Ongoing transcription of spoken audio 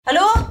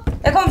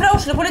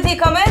Oslo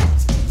politikammer.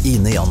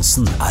 Ine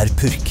Jansen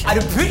purk.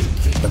 Du purk?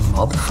 The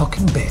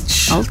motherfucking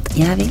bitch. Alt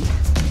jeg vil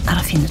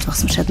å finne ut hva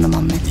som skjedde med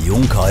mannen min.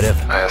 Jon Carew.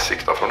 Jeg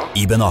sikta for noe?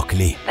 Iben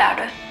Akeli. Det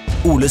du.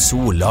 Ole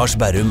So, Lars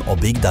Berrum og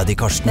Big Daddy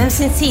Karsten. Hvem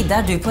sin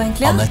side du på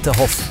egentlig? Annette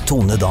Hoff,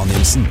 Tone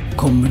Danielsen.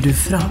 Kommer du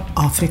fra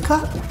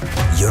Afrika?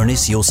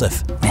 Jørnis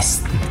Josef.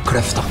 Nesten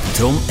kløfta.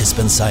 Trond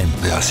Espen Seim.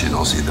 Det er synd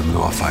å si det, men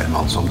det var feil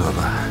mann som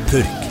døde.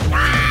 Purk.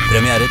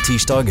 Premiere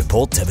tirsdag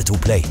på TV2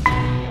 Play.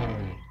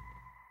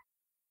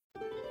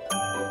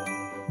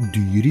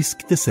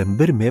 Dyrisk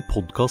desember med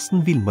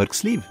podcasten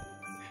Villmarksliv.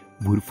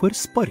 Hvorfor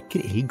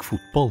sparker elg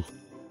fotball?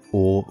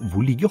 Og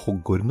hvor ligger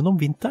hoggormen om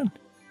vinteren?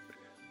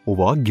 Og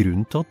hva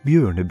grunnen til at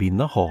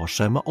bjørnebinna har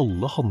seg med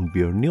alle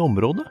hannbjørnene i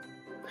området?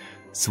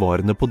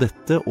 Svarene på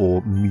dette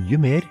og mye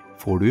mer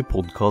får du i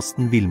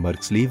podcasten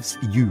Villmarkslivs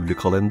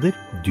julekalender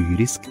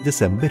Dyrisk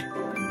desember,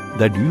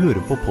 der du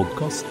hører på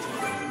podcast.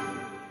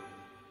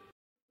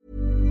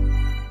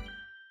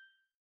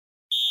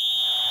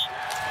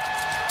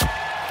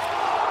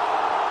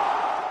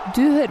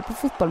 Du hører på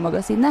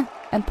Fotballmagasinet,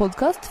 en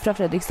podcast fra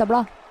Fredrikstad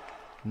Blad.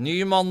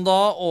 Ny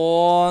mandag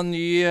og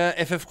ny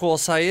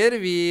FFK-seier.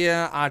 Vi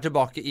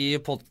tilbake i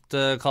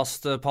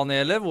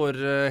Podkast-panelet, hvor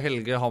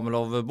Helge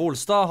Hamelov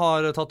Bolstad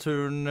har tatt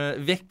turen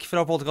vekk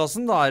fra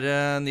podcasten. Da det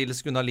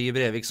Nils Gunnar Lie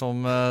Brevik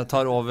som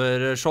tar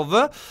over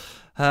showet.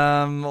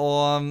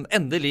 Og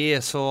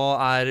endelig så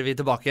vi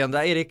tilbake igjen.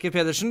 Det Erik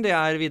Pedersen, det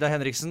Vidar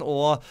Henriksen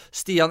og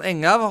Stian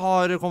Enghaug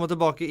har kommet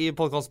tilbake i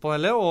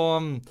Podkast-panelet.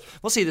 Og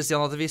hva sier det,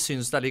 Stian, at vi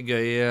synes det litt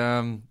gøy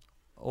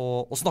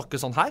å snakke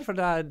sånn her, for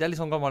det litt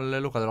sånn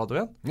gammel lokalradio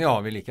igjen. Ja,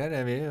 vi liker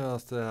det.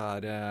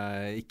 Det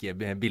ikke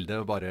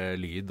bilde, bare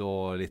lyd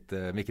og litt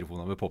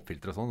mikrofoner med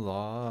popfilter og sånn.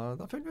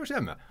 Da føler vi oss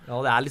hjemme.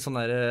 Ja, det litt sånn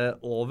der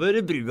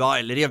over brua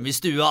eller hjemme i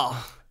stua.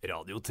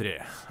 Radio 3.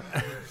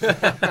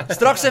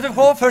 Straks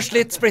FFK, først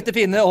litt splittet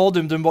pinne og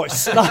Dum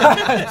Boys.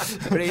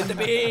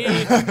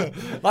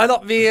 Neida,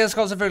 vi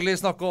skal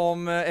selvfølgelig snakke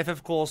om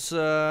FFKs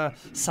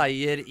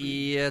seier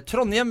i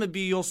Trondheim.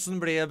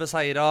 Byåsen ble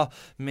beseiret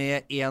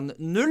med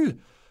 1-0.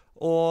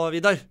 Og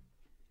Vidar,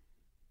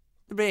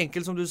 det ble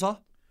enkelt som du sa.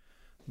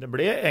 Det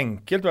ble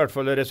enkelt, i hvert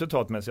fall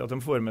resultatmessig, at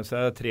de får med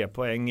seg 3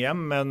 poeng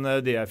hjem, men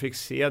det jeg fikk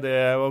se, det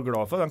jeg var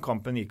glad for, den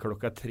kampen gikk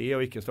 3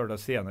 og ikke startet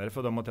senere,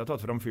 for da måtte jeg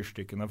tatt fram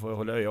fyrstykkene for å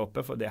holde øyet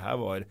oppe, for det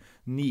her var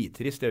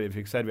nitrist, det vi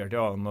fikk servert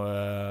i annen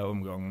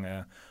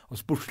omgang. Og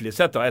sportslig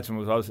sett, da,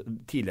 ettersom vi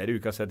tidligere i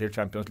uka sett til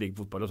Champions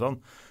League-fotball og sånn,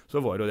 så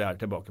var jo det her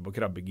tilbake på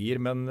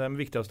krabbegir, men det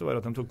viktigste var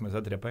at de tok med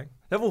seg 3 poeng.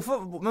 Ja,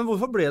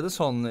 hvorfor ble det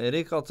sånn,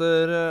 Erik, at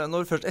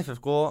når først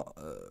FFK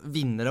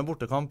vinner en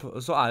bortekamp,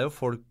 så jo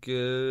folk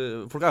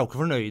jo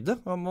ikke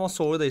fornøyde. Man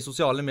så jo det i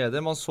sosiale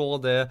medier, man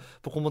så det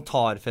på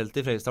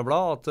kommentarfeltet i Fredrikstad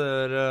Blad,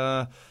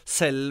 at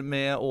selv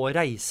med å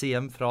reise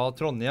hjem fra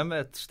Trondheim,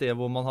 et sted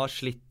hvor man har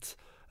slitt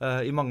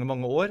i mange,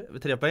 mange år,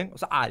 3 poeng,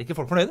 så ikke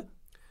folk fornøyde.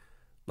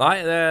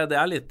 Nei, det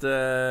litt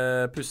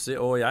pussig,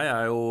 og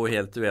jeg jo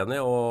helt uenig,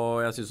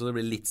 og jeg synes det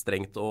blir litt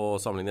strengt å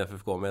sammenligne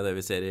FFK med det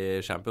vi ser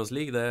i Champions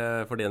League.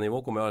 For det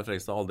nivået kommer jo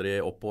Fredrikstad aldri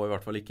opp på, i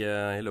hvert fall ikke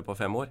i løpet av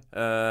 5 år.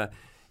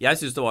 Jeg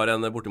synes det var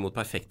en bortimot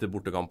perfekte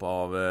bortekamp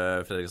av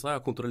Fredrikstad.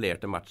 Jeg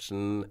kontrollerte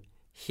matchen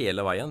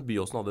hele veien.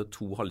 Byåsen hadde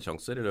 2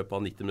 halvsjanser i løpet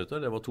av 90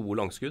 minutter. Det var 2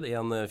 langskudd,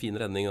 en fin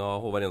redning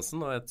av Håvard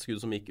Jensen og et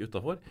skudd som gikk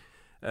utenfor.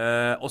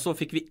 Og så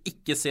fikk vi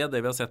ikke se det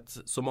vi har sett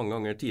så mange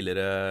ganger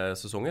tidligere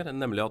sesonger,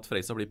 nemlig at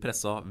Fredrikstad blir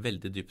presset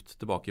veldig dypt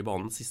tilbake i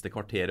banen, siste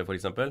kvarteret for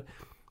eksempel,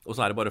 og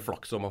så det bare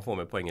flaks om man får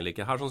med poeng eller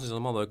ikke. Her sånn synes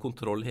jeg de hadde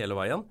kontroll hele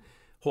veien,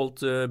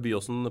 holdt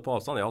Byåsen på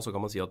avstand. Ja, så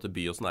kan man si at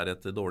Byåsen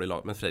et dårlig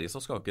lag, men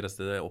Fredrikstad skal ikke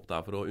reste opp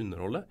der for å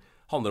underholde.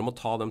 Handler om å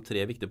ta de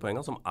 3 viktige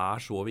poengene som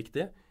så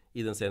viktige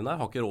i den serien der.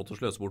 Har ikke råd til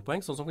å sløse bort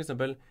poeng, sånn som for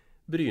eksempel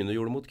Bryne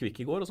gjorde mot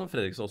Kvikk i går, og som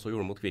Fredrikstad også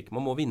gjorde mot Kvikk.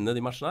 Man må vinne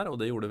de matchene her, og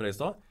det gjorde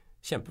Fredrikstad.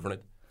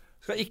 Kjempefornøyd.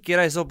 Skal ikke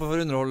reise opp for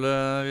å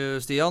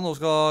underholde, Stian, og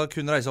skal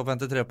kun reise opp og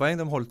hente 3 poeng.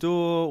 De holdt jo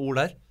ord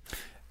der.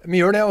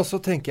 Vi gjør det, og så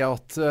tenker jeg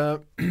at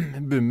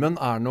Bummen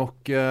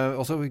nok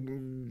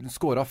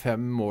skåret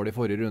 5 mål i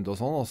forrige runde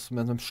og sånn,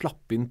 men de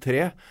slapp inn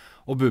 3.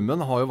 Og Bummen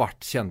har jo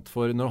vært kjent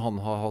for, når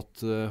han har hatt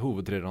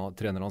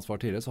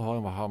hovedtreneransvar tidligere, så har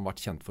han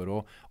vært kjent for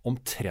å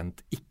omtrent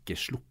ikke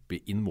sluppe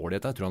inn mål.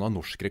 Jeg tror han har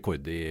norsk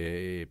rekord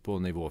på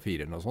nivå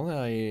 4 eller noe sånt,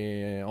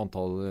 i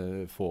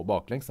antall få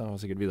baklengs. Det har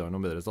sikkert Vidar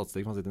noen bedre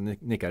statistikk, han sitter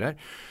og nikker her.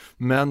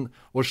 Men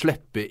å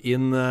slippe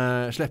inn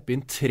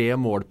 3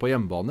 mål på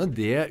hjemmebane,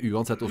 det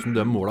uansett hvordan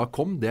de målene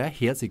kom, det jeg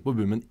helt sikker på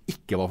Bummen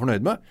ikke var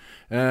fornøyd med.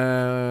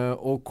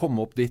 Å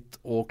komme opp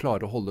dit og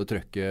klare å holde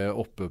trøkket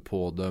oppe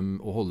på dem,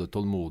 og holde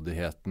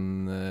tålmodigheten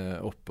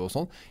oppe og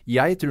sånn.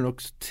 Jeg tror nok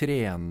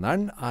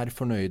treneren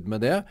fornøyd med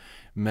det,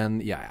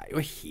 men jeg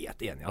jo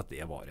helt enig i at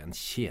det var en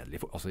kjedelig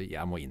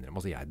jeg må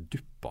innrømme, jeg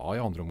duppa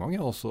i andre omgang,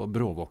 og så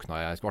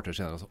bråvåkna jeg kvarter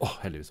senere, og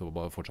heldigvis var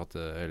bare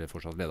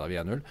fortsatt ledet vi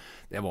 1-0.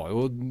 Det var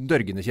jo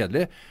dørgende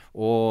kjedelig,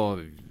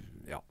 og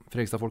ja,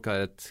 Fredrikstad-folk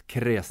et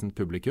kresent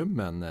publikum,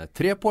 men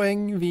 3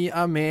 poeng, vi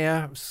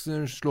med.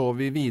 Slår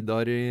vi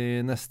videre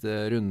i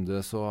neste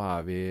runde, så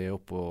vi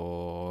oppe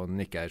og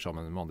nikker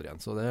sammen med andre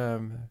igjen. Så det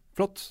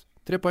flott.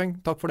 3 poeng,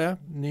 takk for det.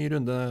 Ny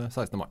runde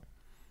 16. mai.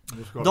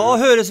 Da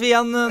høres vi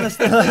igjen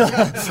neste.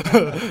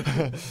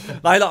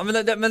 Neida,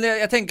 men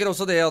jeg tenker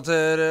også det at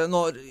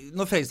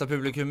når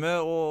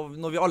Fredrikstad-publikummet, og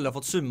når vi alle har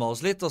fått summa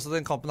oss litt, altså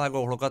den kampen her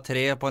går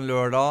 3 på en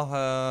lørdag,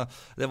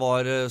 det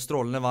var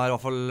strålende vær, i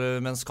hvert fall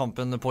mens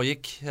kampen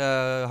pågikk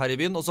her i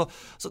byen, og så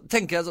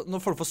tenker jeg,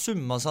 når folk får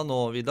summa seg nå,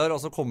 Vidar,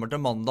 altså kommer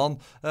til mandagen,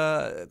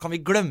 kan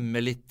vi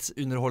glemme litt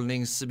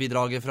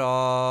underholdningsbidraget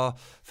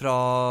fra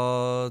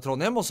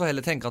Trondheim, og så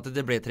heller tenke at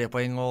det ble 3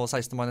 poeng og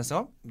 16 mai neste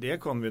gang? Det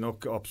kan vi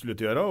nok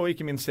absolutt gjøre, og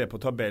ikke minst se på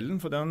tabellen,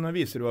 for den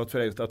viser jo at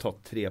Fredrikstad har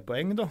tatt 3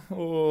 poeng da,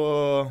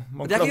 og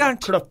man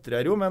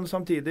klatrer jo, men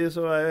samtidig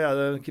så er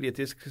jeg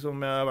kritisk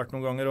som jeg har vært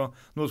noen ganger,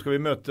 og nå skal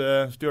vi møte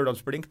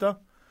Stjørdalsblink da,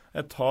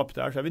 et tap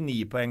der, så er vi 9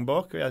 poeng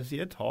bak, og jeg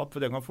sier tap, for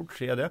det kan fort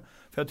skje det,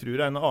 for jeg tror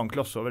det er en annen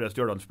klasse over det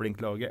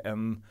Stjørdalsblink-laget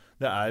enn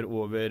det er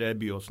over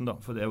Byåsen da,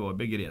 for det var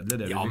begredelig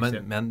det vi fikk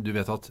se. Men du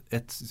vet at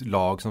et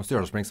lag som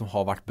Stjørdalsblink som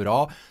har vært bra,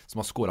 som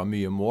har skåret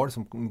mye mål,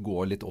 som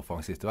går litt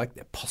offensivt i verk,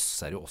 det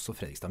passer jo også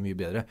Fredrikstad mye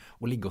bedre.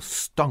 Å ligge og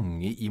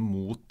stange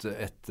imot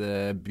et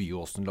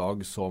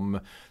Byåsen-lag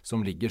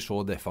som ligger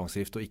så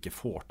defensivt og ikke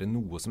får til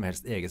noe som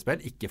helst eget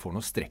spill, ikke får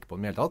noe strekk på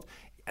den i hele tatt.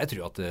 Jeg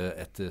tror at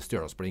et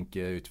Stjørdalsblink,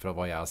 ut fra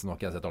hva jeg har sett, nå har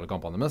ikke jeg sett alle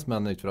kampene mest,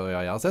 men ut fra hva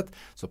jeg har sett,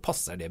 så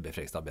passer det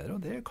Fredrikstad bedre,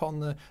 og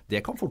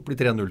det kan fort bli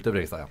 3-0 til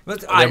Fredrikstad, ja.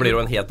 Det blir jo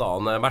en helt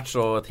annen match,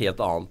 og et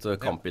helt annet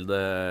kampbilde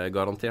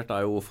garantert.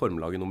 Det er jo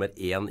formlaget nummer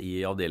 1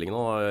 i avdelingen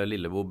nå.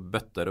 Lillebo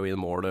bøtter og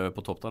inn mål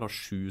på topp der, har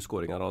 7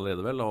 skåringer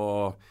allerede vel,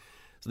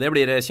 så det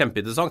blir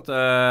kjempeinteressant,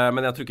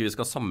 men jeg tror ikke vi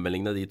skal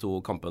sammenligne de 2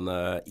 kampene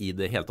i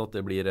det hele tatt.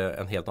 Det blir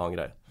en helt annen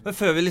greie. Men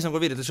før vi liksom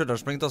går videre til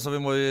Stjørdalsblink, så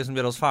vi må liksom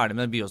gjøre oss ferdig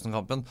med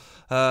Byåsen-kampen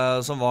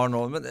som var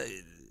nå. Men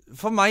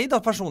for meg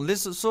da,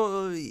 personlig, så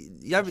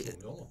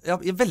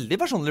veldig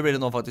personlig blir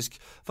det nå faktisk.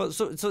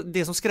 Så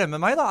det som skremmer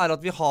meg da, er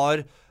at vi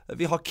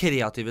har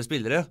kreative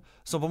spillere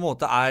som på en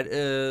måte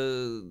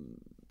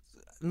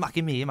de er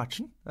ikke med i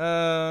matchen.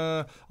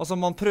 Altså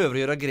man prøver å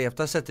gjøre grep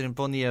der, setter inn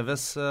på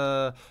Nieves,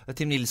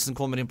 Tim Nilsen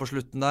kommer inn på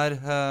slutten der,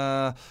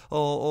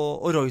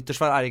 og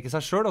Reutersvær er ikke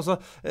seg selv. Altså,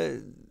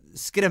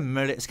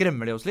 skremmer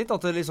det oss litt,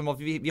 at, liksom,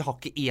 at vi har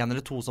ikke 1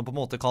 eller 2 som på en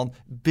måte kan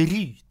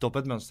bryte opp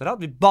et mønster her,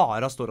 at vi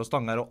bare står og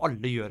stanger og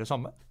alle gjør det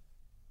samme?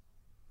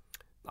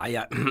 Nei,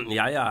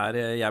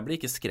 jeg blir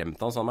ikke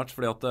skremt av en sånn match,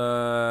 fordi at,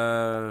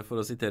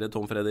 for å sitere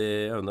Tom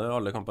Freddy Aune,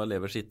 alle kamper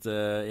lever sitt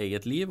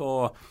eget liv,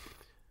 og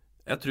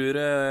jeg tror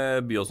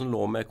Byåsen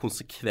lå med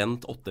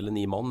konsekvent 8 eller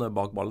 9 mann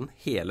bak ballen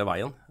hele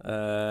veien.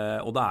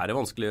 Og det er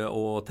vanskelig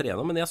å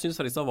trene, men jeg synes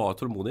Fredrikstad var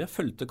tålmodig.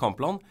 Følte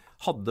kampplan,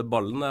 hadde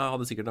ballen,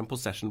 hadde sikkert en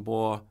possession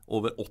på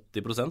over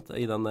 80%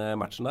 i den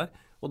matchen der.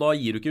 Og da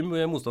gir du ikke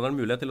motstanderen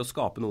mulighet til å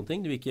skape noen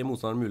ting. Du gir ikke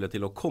motstanderen mulighet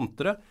til å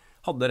kontre.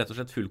 Hadde rett og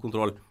slett full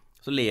kontroll.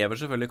 Så lever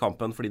selvfølgelig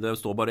kampen fordi det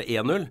står bare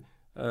 1-0.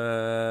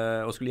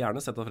 Og skulle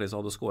gjerne sett at Fredrikstad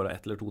hadde skåret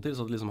 1 eller 2 til,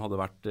 så det liksom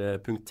hadde vært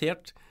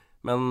punktert.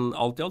 Men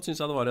alt i alt synes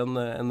jeg det var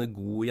en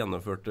god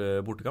gjennomført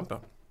bortekamp,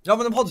 ja. Ja,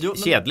 men de hadde jo...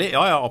 Kjedelig,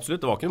 ja, absolutt.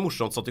 Det var ikke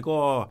morsomt. Det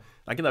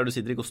er ikke der du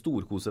sitter ikke og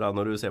storkoser deg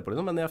når du ser på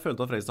det, men jeg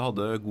følte at Fredrikstad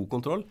hadde god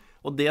kontroll.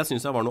 Og det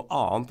synes jeg var noe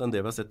annet enn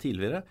det vi har sett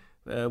tidligere,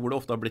 hvor det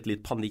ofte har blitt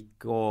litt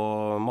panikk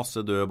og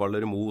masse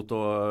dødballer imot,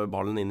 og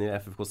ballen inn i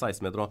FFK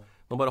 16-meter, og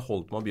nå bare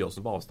holdt man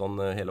Byåsen på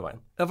avstand hele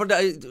veien. Ja, for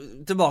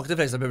tilbake til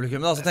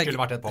Fredrikstad-publikummet da, så det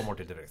skulle vært et par mål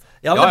til Fredrikstad.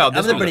 Ja,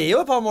 men det ble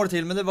jo et par mål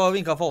til, men det var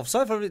vinket for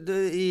offside, for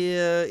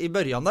i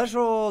børjan der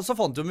så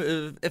fant jo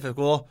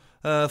FFK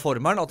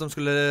formelen at de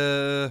skulle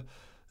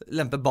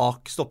lempe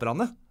bak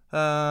stopperne,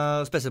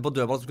 spesielt på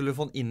dødball, skulle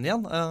få den inn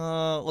igjen,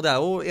 og det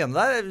er jo ene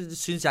der,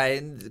 synes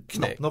jeg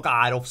knapt nok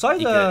er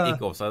offside.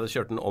 Ikke offside,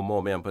 kjørte den om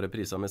og om igjen på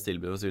reprisa med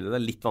Stilby og så videre.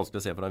 Det er litt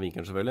vanskelig å se fra den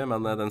vinkelen selvfølgelig,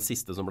 men den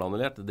siste som ble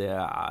annullert, det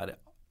er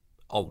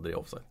aldri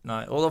offside.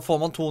 Nei, og da får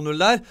man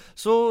 2-0 der,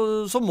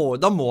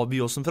 da må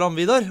Byåsen fram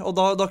videre, og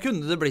da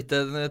kunne det blitt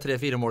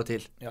 3-4 mål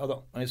til. Ja da,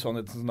 i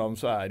sannhetens navn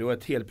så er det jo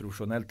et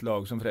helprofesjonelt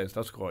lag som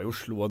Fredrikstad skal jo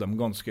slå dem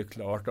ganske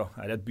klart da.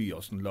 Er et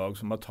Byåsen-lag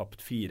som har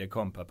tapt 4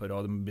 kamper på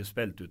rad, de blir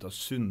spilt ut av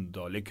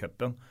Sunndal i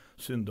cupen.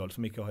 Sunndal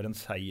som ikke har en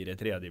seier i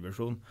 3.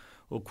 divisjon,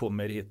 og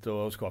kommer hit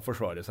og skal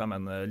forsvare seg,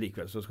 men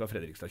likevel så skal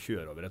Fredrikstad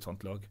kjøre over et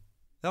sånt lag.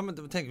 Ja, men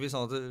tenker vi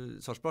sånn at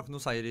Sarpsborg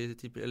noen seier i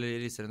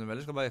Eliteserien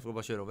eller skal FK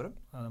bare kjøre over dem?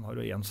 Ja, de har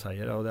jo 1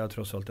 seier, og det er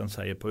tross alt en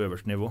seier på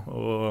øverste nivå.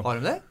 Og... Har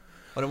de det?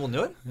 Har de vunnet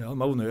i år? Ja, de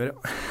har vunnet i år,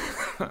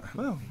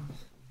 ja.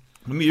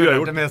 Mye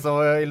uavgjort med så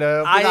ille.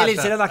 Nei,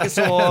 Eliteserien er ikke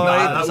så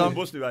interessant.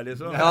 Obos du er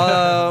liksom.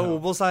 Ja,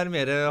 Obos er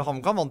mer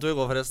HamKam, vant du i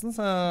går forresten.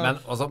 Så... Men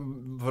altså,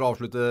 for å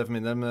avslutte for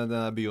min del med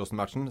denne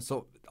Byåsen-matchen, så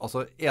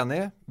altså,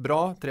 enig, bra,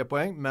 3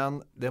 poeng, men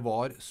det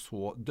var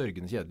så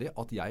dørgende kjedelig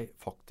at jeg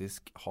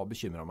faktisk har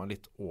bekymret meg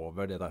litt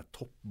over det der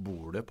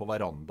toppbordet på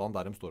verandaen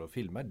der de står og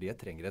filmer. Det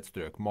trenger et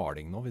strøk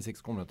maling nå, hvis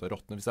ikke kommer det til å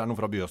råtne. Hvis det er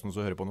noen fra Byåsen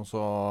som hører på noe,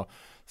 så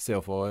se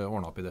å få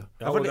ordnet opp i det.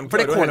 Ja, for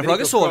det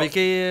cornerflagget så vi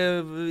ikke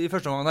i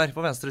første omgang der,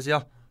 på venstre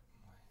sida.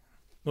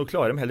 Nå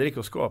klarer de heller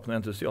ikke å skape noe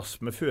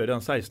entusiasme før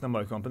den 16.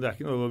 mai-kampen. Det er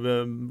ikke noe,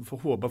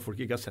 for håpe at folk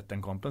ikke har sett den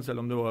kampen,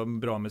 selv om det var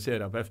bra med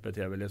serier på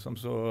FBTV, liksom,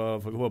 så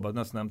får vi håpe at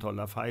nesten de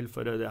tallene er feil,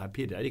 for det her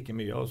pirrer ikke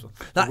mye, altså.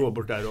 Det går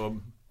bort der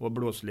og og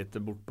blåse litt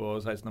bort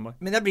på 16. mai.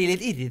 Men jeg blir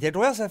litt irritert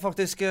også, så jeg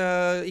faktisk,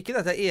 ikke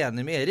det at jeg er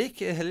enig med Erik,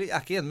 heller, jeg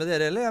er ikke enig med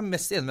dere heller, jeg er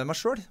mest enig med meg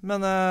selv,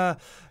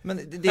 men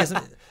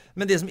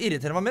det som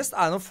irriterer meg mest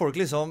er når folk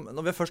liksom,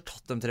 når vi har først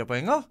tatt de 3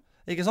 poengene,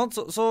 ikke sant,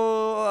 så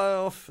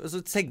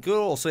tenker jo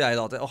også jeg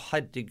da at,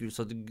 herregud,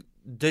 så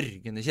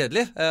dørgende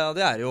kjedelig,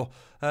 det er jo,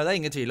 det er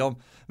ingen tvil om,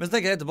 men så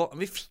tenker jeg etterpå,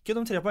 vi fikk jo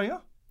de 3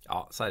 poengene.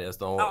 Ja,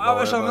 seriøst.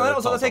 Og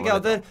så tenker jeg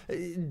at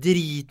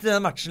drit i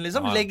den matchen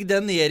liksom. Legg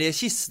den ned i en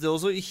kiste og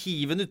så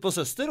hiv den ut på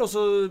søster og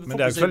så. Men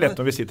det er jo ikke så lett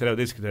når vi sitter her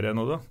og diskuterer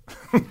nå da.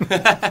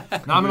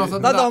 Nei, men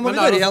altså, da må vi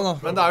gjøre igjen da.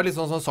 Men det er jo litt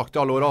sånn som sagt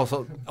i alle år,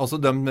 altså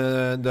de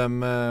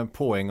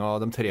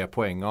 3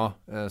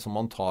 poengene som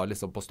man tar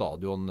liksom på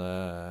stadion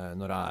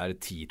når det er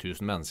 10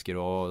 000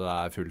 mennesker og det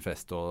er full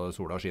fest og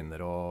sola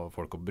skinner og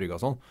folk på brygga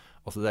og sånn.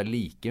 Altså det er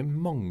like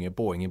mange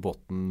poeng i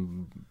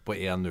botten på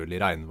 1-0 i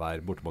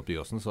regnvær borte mot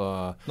Byåsen,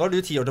 så nå er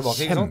du 10 år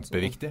tilbake, ikke sant?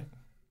 Kjempeviktig.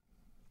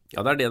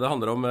 Ja, det er det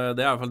handler om. Det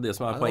er i hvert fall det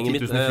som er poenget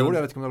mitt. 10 000 i fjor,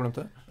 jeg vet ikke om du har glemt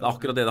det. Det er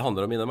akkurat det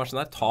handler om i den matchen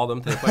her. Ta de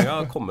 3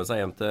 poengene, komme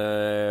seg hjem til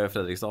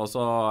Fredrikstad, og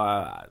så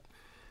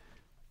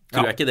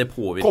tror jeg ikke det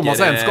påvirker komme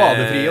seg hjem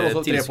skadefrie og så 3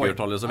 poeng.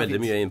 Tilskuertallet så veldig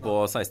mye inn på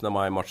 16.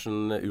 mai-matchen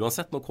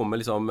uansett. Nå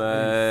kommer liksom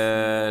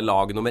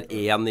lag nummer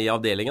 1 i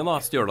avdelingen da,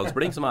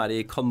 Stjørdalsblink, som er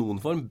i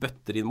kanonform,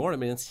 bøtter inn mål.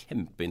 Det blir en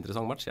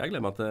kjempeinteressant match. Jeg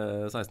gleder meg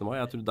til 16. mai.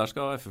 Jeg tror der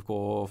skal FFK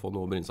få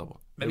noe å bryne seg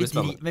på.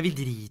 Men vi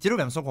driter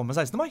jo hvem som kommer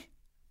 16. mai.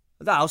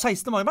 Det er jo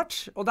 16.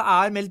 mai-match, og det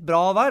er meldt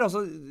bra vær.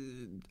 Altså,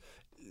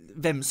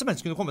 hvem som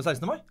helst kunne komme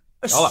 16. mai.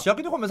 Østja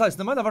kunne komme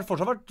 16. mai. Det har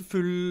fortsatt vært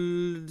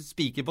full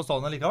spiker på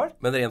stadion likevel.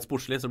 Men rent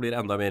sportslig så blir det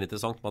enda mer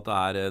interessant med at det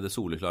er det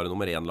soleklare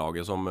nummer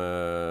 1-laget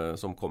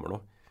som kommer nå.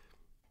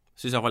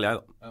 Synes i hvert fall jeg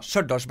da. Ja.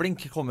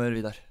 Stjørdalsblink kommer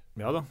vi der.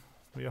 Ja da.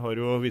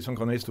 Vi som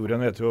kan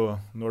historien vet jo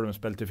når de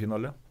spilte i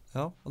finale.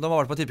 Ja, og de har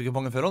vært på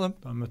tippekupongen før også, dem.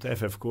 De møtte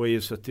FFK i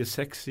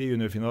 76 i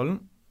juniorfinalen.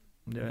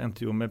 Det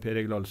endte jo med Per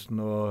Egil Ahlsen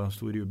og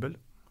stor jubel.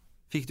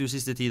 Fikk du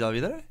siste 10 da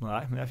videre?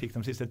 Nei, men jeg fikk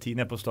de siste 10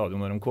 ned på stadion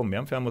når de kom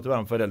hjem, for jeg måtte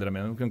være med foreldrene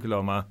mine. De kunne ikke la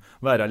meg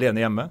være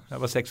alene hjemme.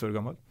 Jeg var 6 år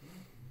gammel.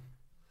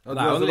 Ja,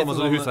 du er jo litt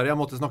sånn husherre. Jeg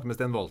måtte snakke med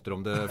Sten Walter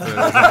om det før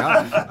senga.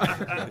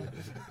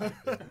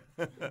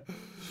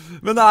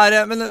 Men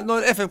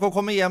når FFK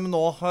kommer hjem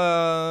nå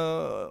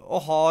og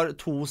har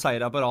 2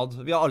 seire på rad,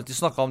 vi har alltid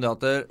snakket om det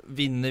at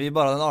vinner vi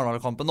bare den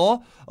Arendal-kampen nå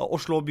og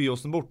slår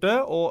Byåsen borte,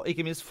 og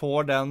ikke minst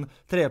får den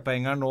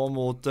 3-poengeren nå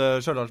mot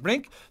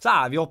Stjørdalsblink, så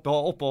er vi oppe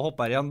og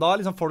hopper igjen. Da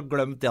har liksom folk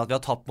glemt det at vi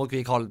har tapt mot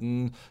Kvikk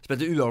Halden,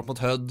 spilte uavgjort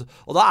mot Hødd,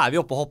 og da er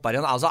vi oppe og hopper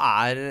igjen. Altså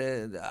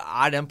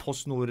er den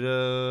Post Nord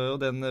og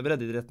den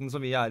breddeidretten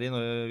som vi er i nå,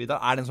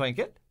 Vidar, er den så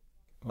enkel?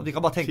 Og de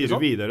kan bare tenke sånn. Sier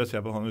du videre og ser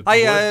på han utenfor?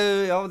 Nei,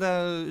 ja,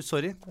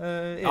 sorry.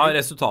 Ja,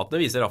 resultatene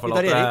viser i hvert fall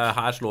at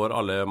her slår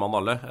alle mann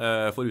alle,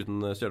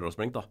 foruten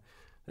Stjørdalsblink da.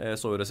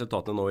 Så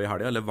resultatene nå i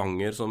helgen.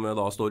 Levanger som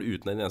da står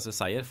uten en eneste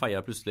seier,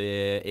 feier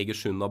plutselig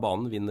Egersund av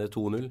banen, vinner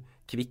 2-0.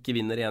 Kvikk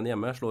vinner 1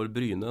 hjemme, slår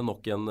Bryne,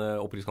 nok en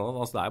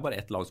opprykkskandidat. Altså det er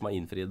bare ett lag som har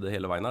innfridd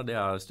hele veien her, det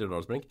er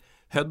Stjørdalsblink.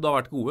 Hødd har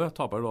vært gode,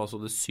 taper da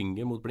altså det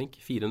synger mot Blink,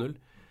 4-0.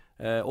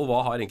 Og hva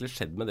har egentlig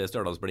skjedd med det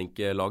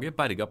Stjørdalsblink-laget?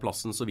 Berga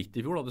plassen så vidt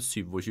i fjor, hadde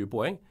 27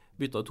 poeng,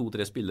 bytta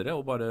 2-3 spillere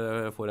og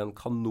bare får en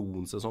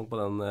kanonsesong på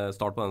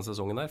start på den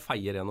sesongen der,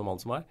 feier gjennom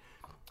alt som er.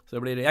 Så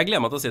jeg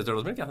gleder meg til å se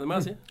Stjørdalsblink, det må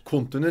jeg si.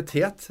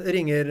 Kontinuitet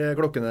ringer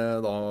klokkene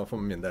da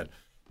for min del.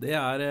 Det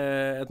er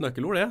et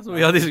nøkkelord det, som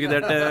vi har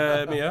diskutert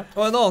mye.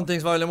 Og en annen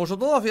ting som var veldig morsomt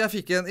nå da, for jeg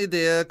fikk en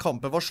idé,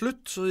 kampen var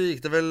slutt, så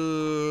gikk det vel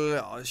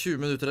 20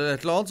 minutter eller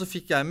et eller annet, så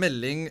fikk jeg en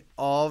melding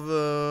av,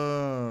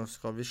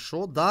 skal vi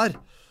se, der,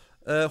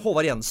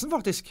 Håvard Jensen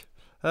faktisk.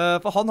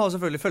 For han har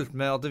selvfølgelig følt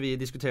med at vi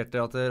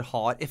diskuterte at det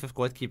har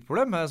FFK et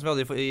keeperproblem, som vi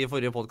hadde i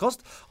forrige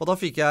podcast, og da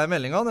fikk jeg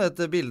meldingen, et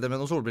bilde med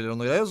noen solbriller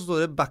og noe greier, og så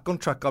stod det "Back on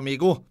track,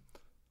 amigo".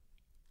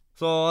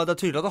 Så det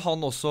er tydelig at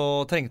han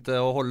også trengte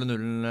å holde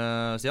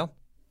nullen, sier han.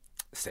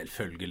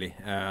 Selvfølgelig.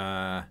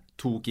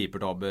 2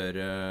 keepertabber.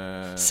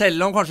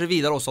 Selv om kanskje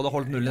Vidar også hadde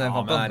holdt null i den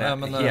kampen.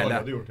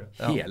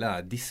 Hele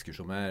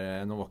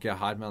diskusjonen, nå var ikke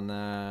jeg her, men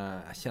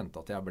jeg kjente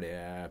at jeg ble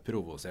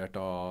provosert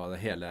av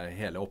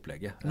hele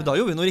opplegget. Men da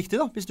gjorde vi noe riktig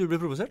da, hvis du ble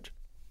provosert.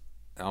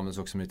 Ja, men det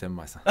så ikke så mye til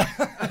meg, så.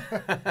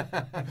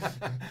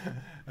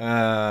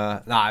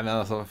 Nei, men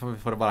altså,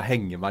 for å bare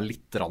henge meg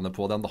litt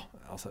på den da.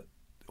 Altså,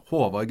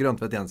 Håvard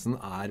Grøntvedt Jensen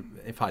er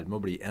i ferd med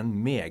å bli en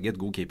meget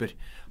god keeper.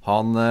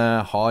 Han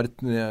har,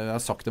 jeg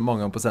har sagt det mange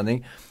ganger på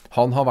sending,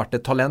 han har vært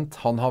et talent,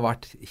 han har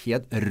vært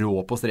helt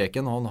rå på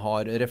streken, han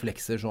har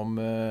reflekser som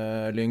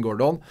Lynn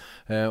Gordon,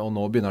 og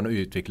nå begynner han å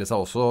utvikle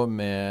seg også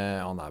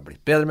han er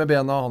blitt bedre med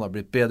bena, han har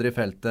blitt bedre i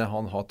feltet,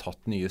 han har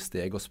tatt nye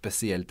steg, og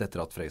spesielt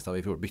etter at Fredrikstad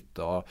i fjor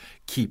bytta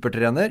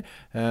keepertrener.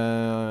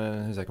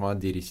 Jeg husker ikke om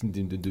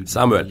han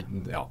Samuel.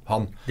 Ja,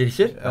 han.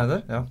 Dircher?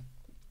 Ja.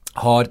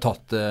 Har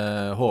tatt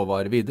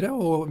Håvard videre,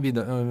 og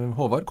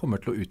Håvard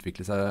kommer til å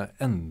utvikle seg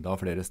enda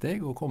flere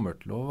steg, og kommer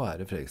til å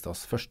være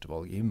Fredrikstads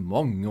førstevalg i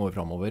mange år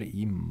fremover,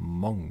 i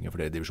mange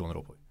flere divisjoner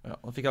oppover. Ja,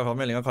 nå fikk jeg i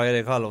melding av Kai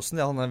Erik Herlåsen.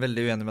 Ja, han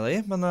veldig uenig med deg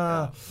i, men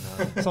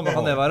samme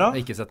kan det være. Jeg har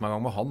ikke sett meg en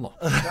gang med han, da.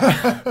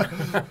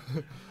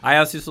 Nei,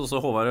 jeg synes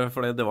også Håvard,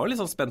 for det var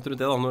litt sånn spent rundt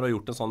det da. Når du har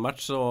gjort en sånn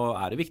match, så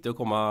det viktig å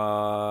komme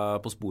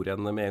på spor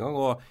igjen med en gang.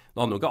 Og nå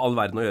hadde jo ikke all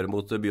verden å gjøre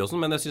mot Byåsen,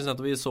 men jeg synes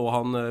at vi så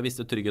han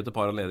viste trygghet et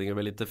par anledninger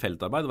ved litt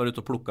feltarbeid. Var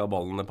ute og plukket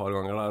ballen et par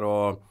ganger der,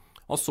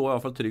 og han så i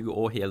hvert fall trygg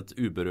og helt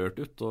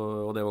uberørt ut,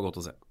 og det var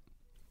godt å se.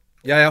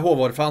 Jeg er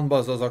Håvard-fan,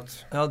 bare så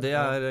sagt. Ja, det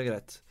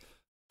greit.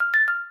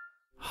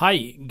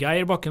 Hei,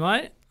 Geir Bakken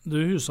her. Du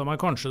huset meg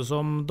kanskje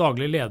som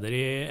daglig leder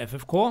i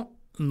FFK.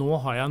 Nå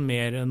har jeg en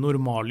mer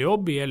normal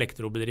jobb i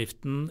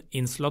elektrobedriften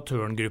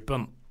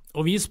Installatørengruppen.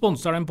 Og vi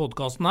sponser den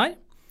podcasten her.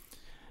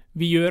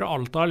 Vi gjør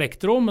alt av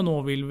elektro, men nå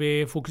vil vi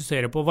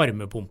fokusere på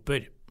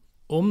varmepumper.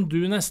 Om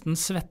du nesten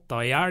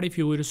svetta i hjel i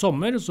fjor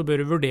sommer, så bør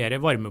du vurdere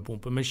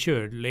varmepumper med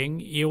kjøling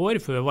i år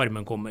før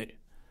varmen kommer.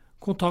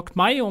 Kontakt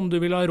meg om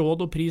du vil ha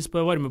råd og pris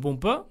på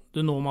varmepumpe.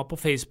 Du når meg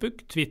på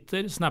Facebook,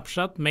 Twitter,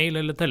 Snapchat,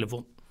 mail eller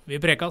telefon. Vi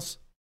prekas.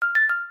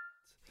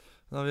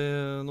 Da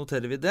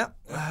noterer vi det.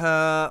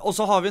 Og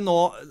så har vi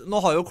nå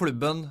har jo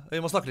klubben,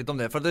 vi må snakke litt om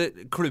det, for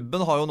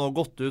klubben har jo nå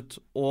gått ut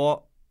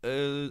og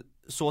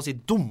så å si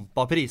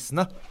dumpa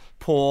prisene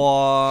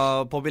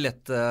på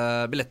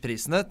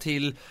billettprisene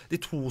til de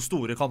 2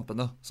 store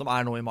kampene som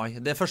nå i mai.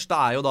 Det første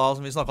jo da,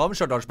 som vi snakket om,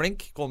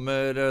 Stjørdalsblink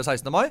kommer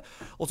 16. mai,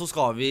 og så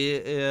skal vi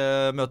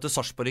møte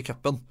Sarpsborg i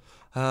cupen.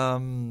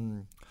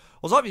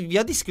 Og så har vi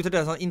har diskutert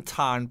det sånn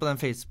internt på den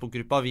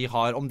Facebook-gruppa vi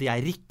har, om det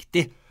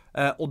riktig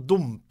å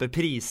dumpe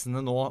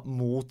prisene nå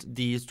mot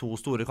de 2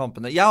 store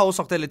kampene. Jeg har jo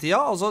sagt det hele tiden,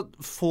 altså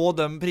få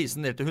de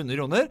prisene ned til 100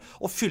 kroner,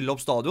 og fylle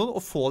opp stadion, og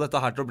få dette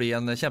her til å bli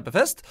en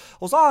kjempefest.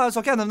 Og så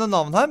skal ikke jeg nevne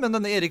navn her, men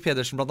denne Erik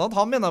Pedersen blant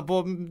annet,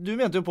 du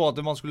mente jo på at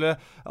man skulle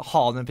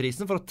ha den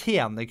prisen for å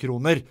tjene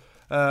kroner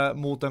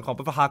mot den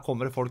kampen, for her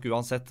kommer det folk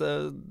uansett.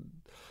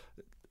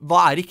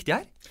 Hva riktig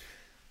her?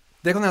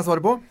 Det kan jeg svare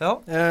på, ja.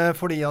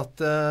 Fordi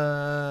at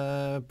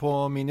på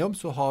min jobb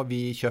så har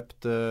vi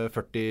kjøpt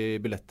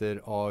 40 billetter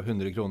av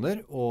 100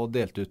 kroner og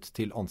delt ut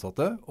til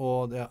ansatte,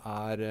 og det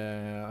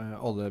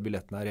alle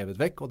billettene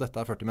revet vekk, og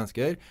dette 40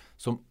 mennesker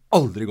som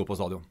aldri går på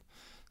stadion.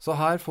 Så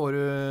her får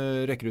du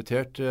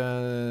rekruttert,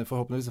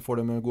 forhåpentligvis får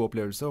de en god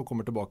opplevelse og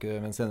kommer tilbake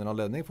ved en senere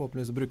anledning.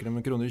 Forhåpentligvis bruker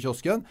de kroner i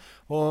kiosken.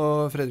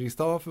 Og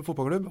Fredrikstad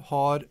fotballklubb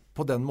har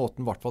på den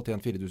måten i hvert fall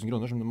tjent 4 000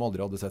 kroner som de aldri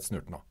hadde sett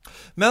snurten av.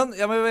 Men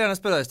jeg må gjerne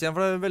spørre deg, Stian,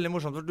 for det veldig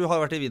morsomt. For du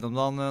har vært i videoen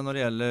når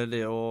det gjelder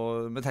det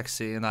med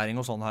taxinæring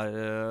og sånn her.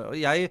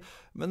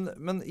 Men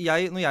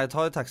når jeg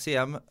tar taxi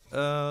hjem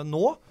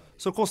nå,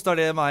 så koster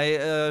det meg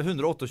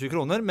 128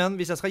 kroner, men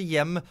hvis jeg skal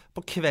hjem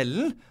på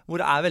kvelden, hvor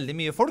det veldig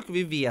mye folk, og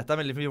vi vet det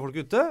veldig mye folk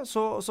ute,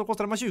 så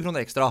koster det meg 20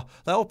 kroner ekstra.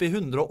 Da jeg oppe i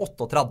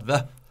 138.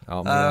 Ja,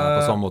 men det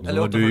på samme måte.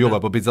 Når du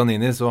jobber på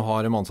Pizzanini, så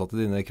har de ansatte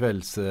dine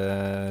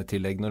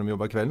kveldstillegg når de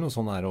jobber kvelden, og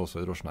sånn det også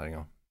i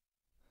drosjenæringen.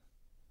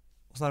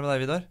 Hvordan det med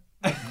deg, Vidar?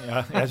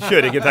 Ja, jeg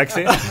kjører ikke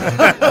taxi.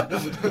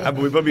 Jeg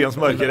bor på byens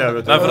marker.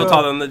 For å ta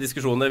den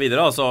diskusjonen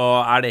videre, så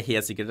det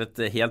helt sikkert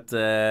et helt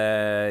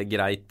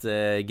greit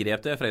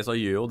grep det. Fredrikstad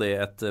gjør jo det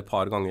et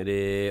par ganger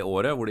i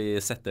året, hvor de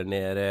setter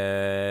ned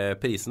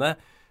prisene.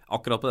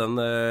 Akkurat på den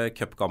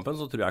cupkampen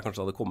så tror jeg kanskje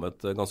det hadde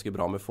kommet ganske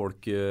bra med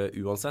folk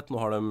uansett.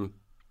 Nå har de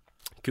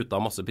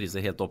kuttet masse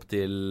priser helt opp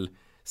til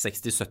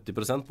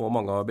 60-70% på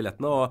mange av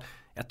billettene, og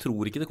jeg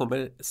tror ikke det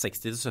kommer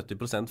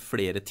 60-70%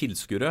 flere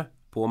tilskuere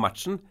på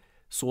matchen.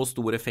 Så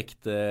stor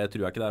effekt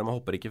tror jeg ikke der. Man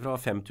hopper ikke fra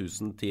 5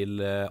 000 til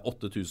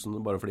 8 000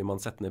 bare fordi man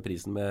setter ned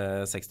prisen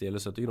med 60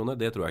 eller 70 kroner.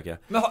 Det tror jeg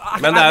ikke.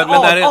 Men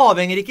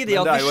avhenger ikke det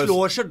at vi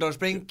slår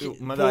Stjørdalsblink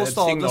på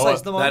stadion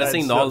 16. mai? Det et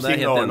signal, det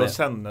helt enig. Å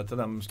sende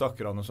til de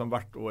stakkarene som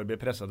hvert år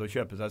blir presset til å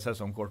kjøpe seg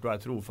sesongkort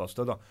og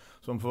trofaste da.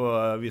 Som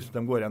hvis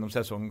de går gjennom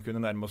sesongen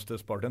kunne nærmest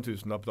spart en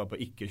tusenlapp da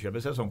på ikke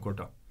kjøpe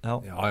sesongkort da.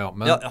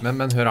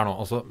 Men hør her nå.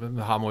 Altså,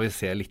 her må vi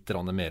se litt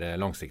mer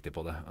langsiktig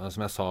på det.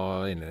 Som jeg sa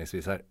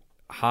innledningsvis her.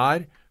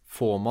 Her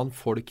får man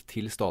folk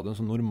til stadion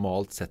som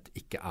normalt sett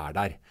ikke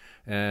der.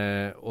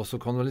 Og så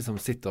kan du liksom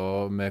sitte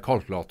med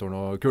kalkulatoren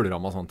og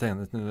kuleramma og sånt,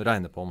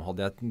 regne på om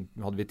hadde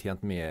vi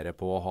tjent mer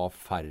på å ha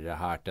færre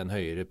her til en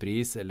høyere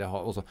pris, eller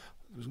også,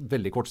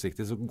 veldig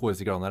kortsiktig så går det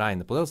sikkert an å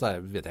regne på det, og så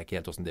vet jeg ikke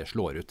helt hvordan det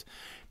slår ut.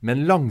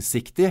 Men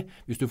langsiktig,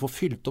 hvis du får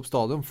fylt opp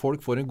stadion,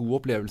 folk får en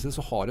god opplevelse,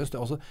 så har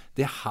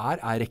det her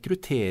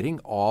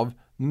rekruttering av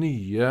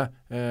nye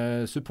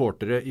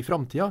supportere i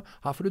fremtiden.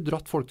 Her får du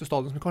dratt folk til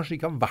stadion som kanskje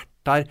ikke har vært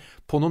der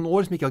på noen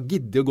år, som ikke har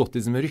giddet og gått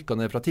som rykket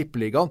ned fra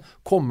tippeligaen,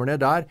 kommer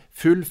ned der,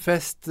 full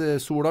fest,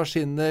 sola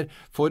skinner,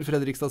 for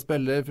Fredrikstad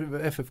spiller,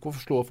 FFK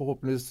slår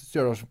forhåpentligvis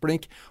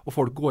Stjørdalsblink, og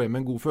folk går hjem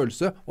med en god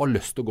følelse og har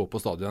lyst til å gå på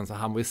stadion. Så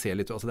her må vi se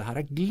litt, altså det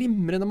her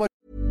glimrende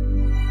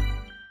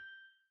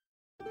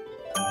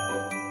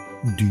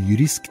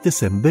Dyrisk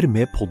desember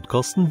med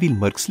podcasten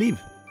Villmarksliv.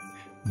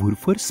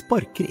 Hvorfor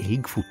sparker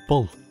elg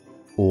fotball?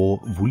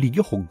 Og hvor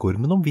ligger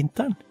hoggormen om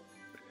vinteren?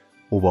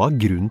 Og hva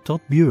grunnen til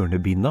at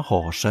bjørnebinna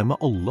har seg med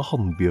alle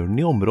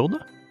hannbjørnene i området?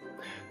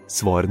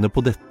 Svarene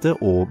på dette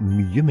og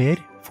mye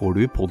mer får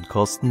du i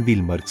podcasten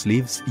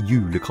Villmarkslivs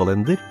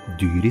julekalender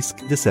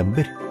Dyrisk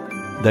desember,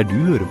 der du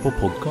hører på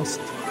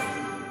podcast.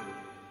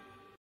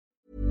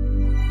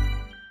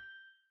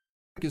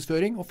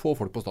 markedsføring og få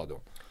folk på stadion.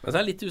 Men så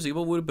er jeg litt usikker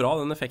på hvor bra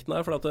den effekten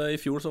er, for at i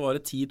fjor så var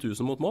det 10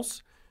 000 mot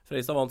Moss.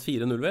 Fredrikstad vant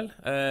 4-0 vel.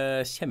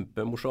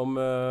 Kjempemorsom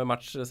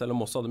match, selv om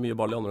Moss hadde mye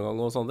ball i andre gang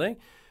og sånne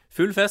ting.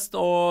 Full fest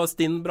og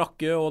stinn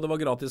brakke, og det var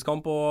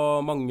gratiskamp,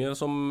 og mange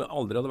som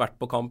aldri hadde vært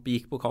på kamp,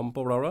 gikk på kamp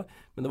og bla bla.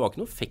 Men det var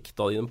ikke noe fekt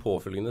av de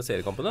påfølgende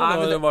seriekampene.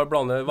 Det var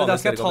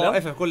vanlige seriekamper.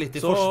 FFK litt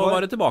i så forsvar.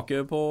 var det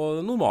tilbake på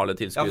normale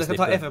tilskuersnittet. Ja, men det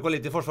skal ta FFK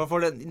litt i forsvar,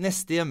 for den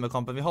neste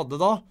hjemmekampen vi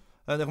hadde da,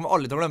 det kommer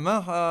alle til å glemme,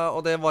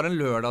 og det var en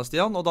lørdag,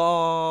 Stian, og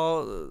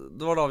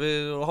det var da vi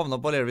havnet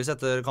på Lervis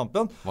etter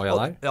kampen. Var jeg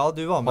der? Ja,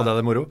 du var med. Hadde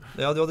jeg det moro?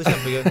 Ja, du hadde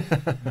kjempegøy.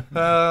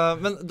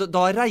 Men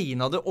da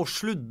regnet det og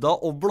sludda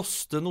og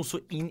blåste noe så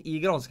inn i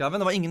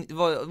granskauen. Det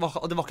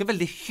var ikke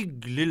veldig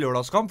hyggelig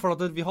lørdagskamp, for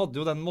vi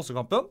hadde jo den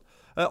Mossekampen,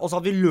 og så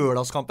hadde vi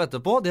lørdagskamp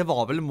etterpå. Det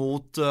var vel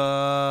mot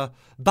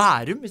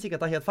Bærum, hvis ikke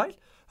jeg tar helt feil.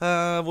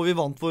 Hvor vi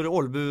vant, hvor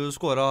Ålbu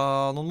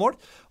skåret noen mål.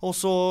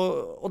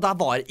 Og der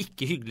var det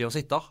ikke hyggelig å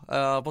sitte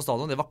på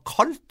stadion. Det var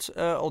kaldt,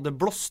 og det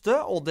blåste,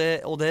 og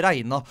det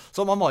regnet.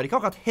 Så man var ikke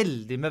akkurat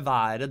heldig med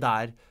været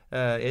der,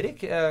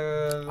 Erik.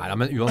 Nei,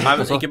 men uansett, Nei,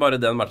 men ikke bare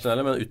den matchen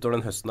heller, men utover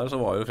den høsten der så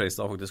var jo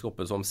Fredrikstad faktisk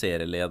oppe som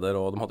serieleder,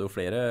 og de hadde jo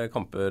flere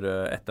kamper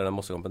etter den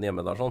Mossekampen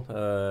hjemme der sånn.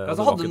 Ja,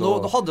 så hadde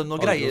de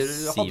noen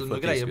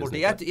greier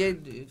borti.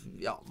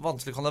 Ja,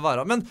 vanskelig kan det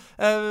være, men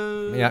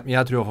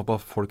jeg tror i hvert fall på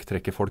at folk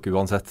trekker folk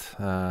uansett.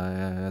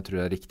 Jeg tror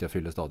det er riktig å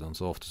fylle stadion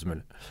så ofte som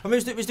mulig. Men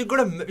hvis du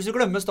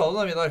glemmer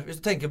stadion, Vidar, hvis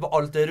du tenker på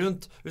alt det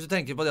rundt, hvis du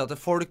tenker på det at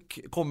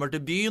folk kommer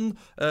til byen,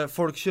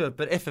 folk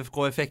kjøper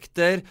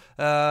FFK-effekter,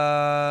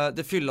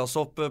 det fylles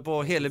opp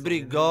på hele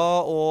brygga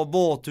og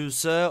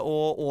båthuset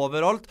og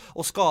overalt,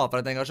 og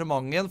skaper et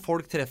engasjement.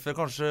 Folk treffer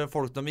kanskje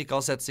folk de ikke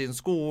har sett siden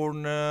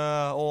skolen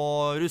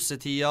og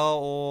russetida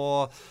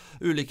og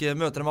ulike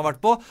møter de har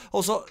vært på,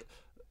 og så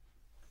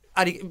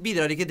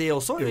bidrar ikke det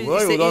også?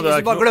 Hvis vi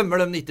bare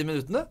glemmer de 90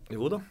 minuttene?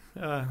 Jo da,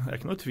 det er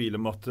ikke noe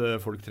tvil om at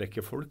folk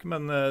trekker folk,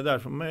 men det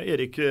er som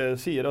Erik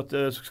sier, at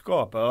det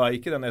skaper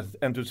ikke den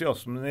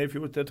entusiasmen i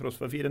fjor til tross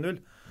for 4-0.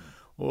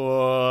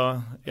 Og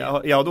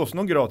jeg hadde også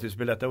noen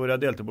gratisbilletter hvor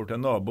jeg delte bort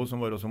en nabo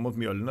som var også mot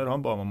Mjølner.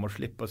 Han ba meg om å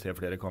slippe å se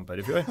flere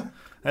kamper i fjor,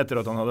 etter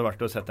at han hadde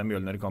vært og sett den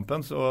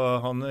Mjølner-kampen, så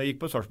han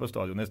gikk på Sarpsborg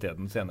stadion i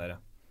stedet senere.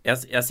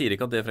 Jeg sier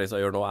ikke at det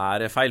Fredrikstad gjør nå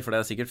er feil, for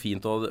det er sikkert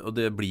fint, og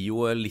det blir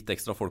jo litt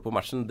ekstra folk på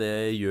matchen,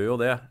 det gjør jo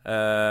det.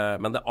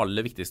 Men det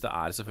aller viktigste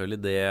er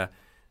selvfølgelig det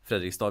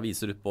Fredrikstad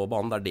viser ut på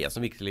banen. Det er det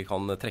som virkelig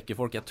kan trekke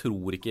folk. Jeg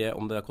tror ikke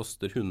om det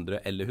koster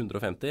 100 eller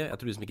 150. Jeg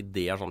tror liksom ikke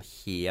det er sånn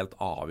helt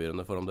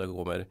avgjørende for om det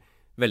kommer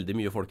veldig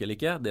mye folk eller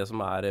ikke. Det som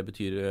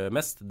betyr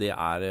mest, det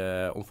er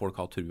om folk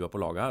har trua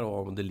på laget her,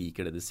 og om de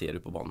liker det de ser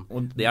ut på banen.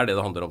 Det er det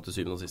det handler om til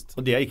syvende og sist.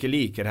 Og det jeg ikke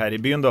liker her i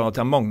byen, da, at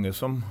det er mange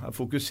som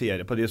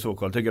fokuserer på de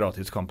såkalte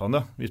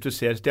gratiskampene. Hvis du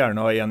ser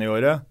Stjerna har 1 i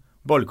året,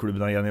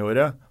 ballklubben har 1 i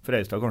året,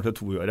 Fredrikstad kanskje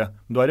 2 i året,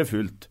 da er det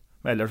fullt.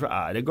 Men ellers så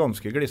er det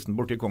ganske glisten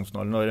borte i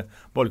Kongsnalen når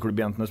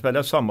ballklubbjentene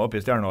spiller. Samme oppe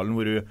i Stjernehallen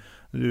hvor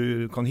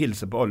du kan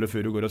hilse på alle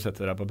før du går og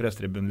setter deg på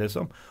presstribunen,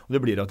 liksom. Og det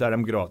blir at det er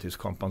de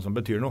gratiskampene som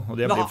betyr noe, og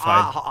det blir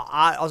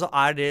feil.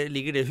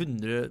 Ligger det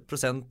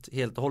 100%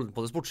 helt og holdent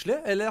på det sportslige,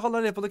 eller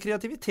handler det på det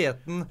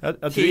kreativiteten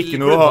jeg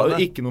tror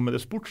ikke noe med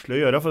det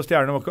sportslige å gjøre, for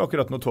Stjernen var ikke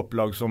akkurat noe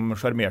topplag som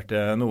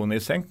skjermerte noen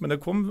i senk, men det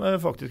kom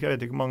faktisk, jeg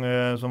vet ikke hvor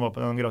mange som var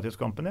på den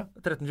gratiskampen, ja.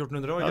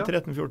 1300-1400, ja,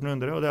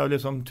 1300-1400, og det er jo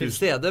liksom til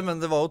stede, men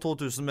det var jo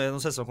 2000 med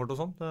noen sesongkort og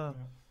sånt,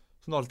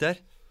 som det alltid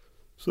er.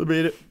 Så det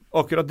blir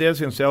akkurat det,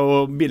 synes jeg,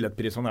 og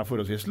billettprisene er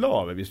forholdsvis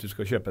lave hvis du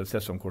skal kjøpe et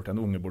sesongkort til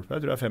en unge bortpå.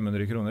 Jeg tror det er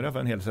 500 kroner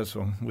for en hel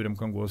sesong, hvor de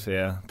kan gå og se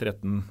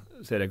 13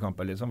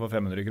 seriekamper liksom, for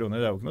 500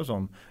 kroner. Det er jo ikke noe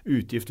sånn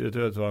utgift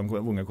til hva en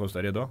unge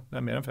koster i dag. Det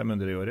er mer enn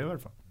 500 i året i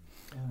hvert fall.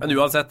 Men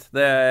uansett,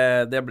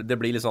 det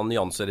blir litt sånn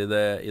nyanser i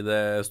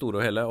det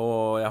store og hele,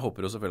 og jeg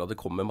håper jo selvfølgelig at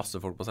det kommer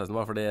masse folk på 16.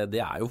 mai, for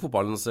det er jo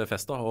fotballens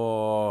fest da,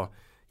 og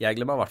jeg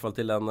gleder meg i hvert fall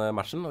til den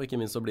matchen, og ikke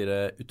minst så blir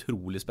det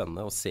utrolig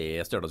spennende å se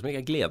Stjørdalsmyk.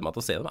 Jeg gleder meg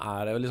til å se dem.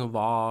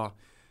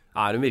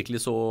 Er de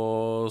virkelig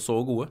så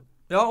gode?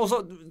 Ja, og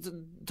så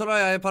tar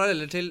jeg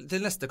paralleller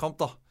til neste kamp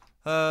da.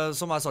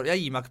 Som er sånn,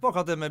 jeg gir meg ikke på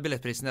akkurat det med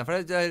billettprisen,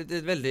 for det er et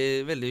veldig,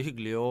 veldig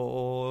hyggelig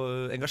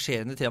og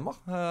engasjerende tema.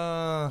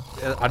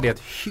 Er det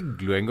et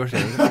hyggelig og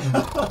engasjerende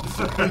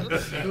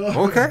tema?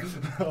 Ok,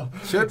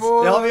 kjør på.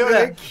 Ja, vi gjør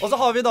det. Og så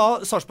har vi da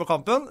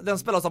Sarpsborg-kampen. Den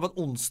spilles av en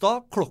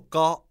onsdag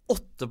klokka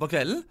 8 på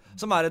kvelden,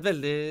 som er et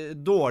veldig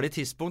dårlig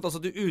tidspunkt.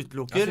 Altså du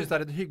utelukker... Jeg synes det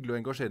er et hyggelig og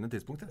engasjerende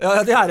tidspunkt.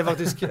 Ja, det er det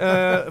faktisk.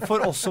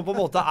 For oss som på en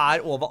måte er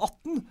over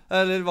 18,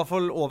 eller i hvert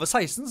fall over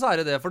 16, så er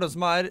det det. For den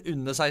som er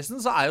under 16,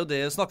 så er jo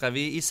det, snakker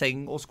vi i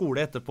seng og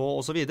skole etterpå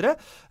og så videre,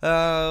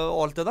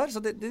 og alt det der.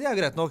 Så det er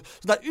greit nok.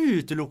 Så der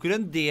utelukker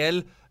en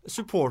del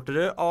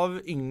supportere av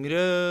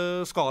yngre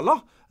skala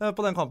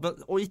på den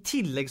kampen, og i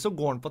tillegg så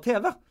går den på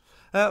TV.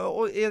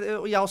 Og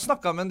jeg har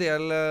snakket med en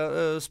del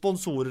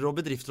sponsorer og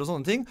bedrifter og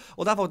sånne ting,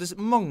 og det er faktisk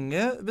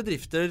mange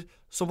bedrifter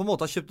som på en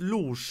måte har kjøpt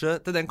losje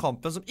til den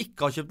kampen, som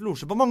ikke har kjøpt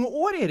losje på mange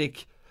år,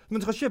 Erik. Men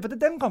skal kjøpe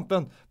til den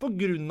kampen, på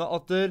grunn av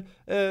at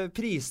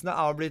prisene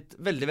er blitt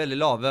veldig, veldig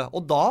lave.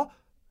 Og da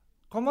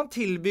kan man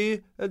tilby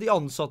de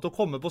ansatte å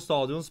komme på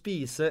stadion,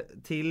 spise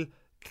til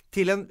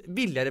til en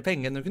billigere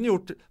penge enn du kunne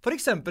gjort for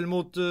eksempel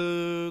mot,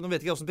 nå vet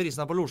jeg ikke hvordan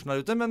prisen på losjen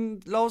der ute, men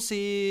la oss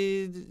si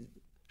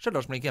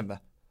Stjørdalsblink hjemme.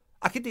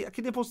 Er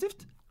ikke det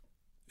positivt?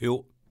 Jo.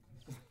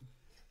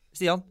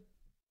 Stian?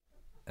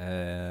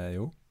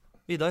 Jo.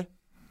 Vidar?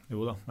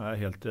 Jo da, jeg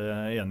er helt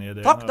enig i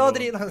det. Takk da,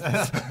 Drin!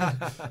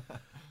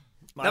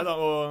 Nei da,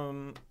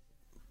 og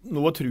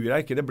nå tror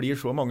jeg ikke det blir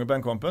så mange på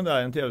den kampen. Det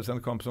er en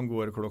TV-sendt kamp som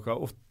går klokka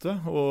 8,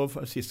 og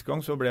sist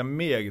gang så ble jeg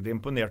meget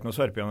imponert når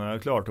Sarpene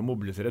klarte å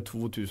mobilisere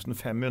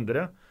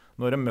 2500.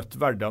 Når de møtte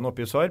Verdalen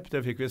oppe i Sarp,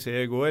 det fikk vi se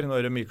i går,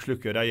 når de gikk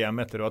slukkøra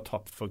hjem etter å ha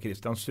tapt for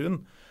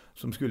Kristiansund,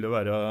 som skulle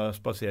være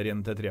spasere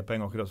inn til 3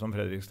 poeng, akkurat som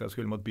Fredrikstad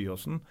skulle mot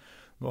Byåsen.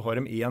 Nå har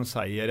de 1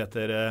 seier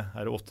etter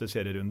 8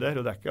 serierunder,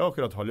 og det er ikke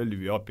akkurat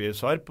halleluja oppe i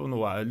Sarp, og nå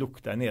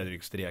lukter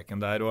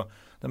nedrykksstreken der, og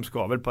de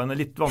skal vel på en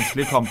litt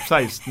vanskelig kamp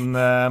 16.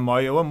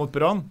 mai også, mot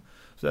Brann.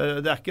 Så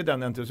det er ikke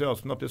den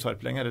entusiasmen oppe i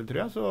Sarp lenger, tror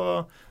jeg. Så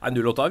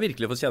 08 har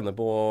virkelig fått kjenne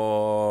på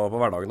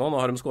hverdagen nå.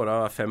 Nå har de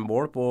skåret 5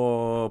 mål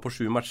på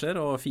 7 matcher,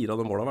 og 4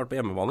 av de målene har vært på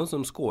hjemmebane,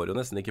 så de skårer jo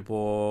nesten ikke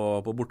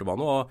på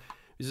bortebane. Og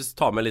hvis vi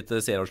tar med litt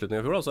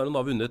serieavslutninger for, så har de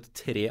da vunnet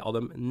 3 av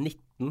de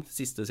 19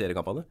 siste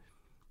seriekampene.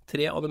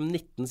 3 av de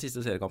 19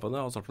 siste seriekampene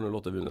har Sarpsborg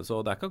 08 vunnet,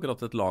 så det er ikke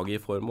akkurat et lag i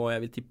form, og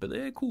jeg vil tippe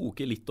det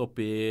koker litt opp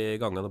i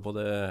gangene på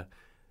det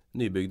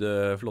nybygde,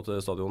 flotte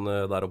stadion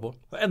der oppe.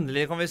 Og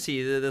endelig kan vi si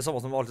det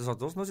samme som vi alltid sagt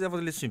til oss. Nå synes jeg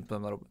faktisk litt synd på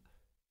dem der oppe.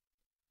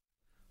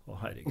 Å,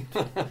 herregud.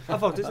 Ja,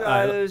 faktisk.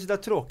 Jeg synes det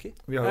er tråkig.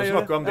 Vi har jo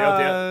snakket om det at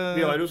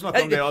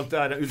det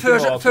er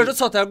ultimat. Før så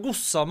satt jeg og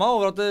gossa meg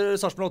over at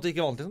Sarpsborg 08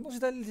 ikke vant. Nå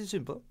synes jeg litt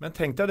synd på det. Men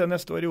tenk deg det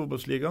neste år i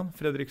Obos-ligaen.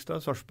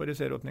 Fredrikstad, Sarpsborg i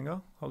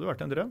serieåpninga. Hadde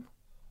vært en drøm.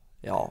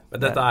 Ja, men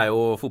dette er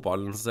jo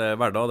fotballens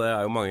hverdag. Det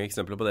er jo mange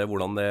eksempler på det,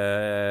 hvordan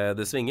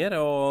det svinger.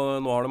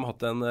 Og nå har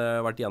de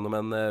vært gjennom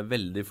en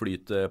veldig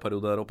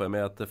flytperiode der oppe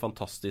med et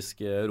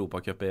fantastisk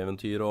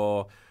Europacup-eventyr.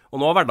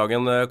 Og nå har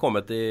hverdagen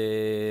kommet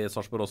i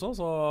Sarpsborg også,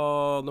 så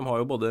de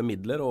har jo både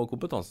midler og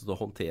kompetanse til å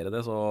håndtere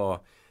det. Så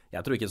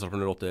jeg tror ikke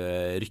Sarpsborg 08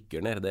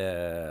 rykker ned. Det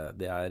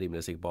er jeg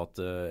rimelig sikker på at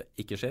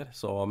ikke skjer.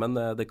 Men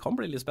det kan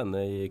bli litt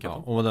spennende i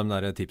cupen. Ja, og med de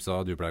der tipsa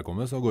du pleier å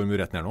komme, så går vi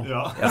rett ned nå.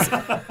 Ja.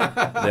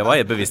 Det var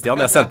helt bevisst,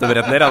 Jan. Jeg sendte dem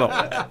rett ned, jeg nå.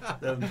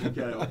 Den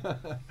fikk jeg jo.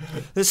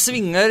 Det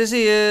svinger,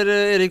 sier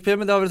Erik P,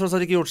 men det har vi tross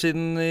alt ikke gjort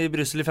siden i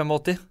Brussel i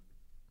 85.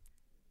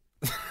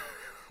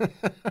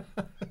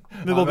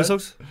 Med Bobby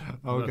Socks.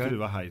 Jeg tror det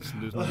var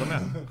heisen du snakket om, ja.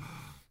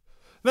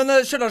 Men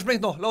Stjørdalsblink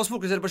nå. La oss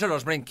fokusere på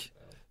Stjørdalsblink.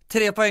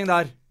 3 poeng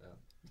der.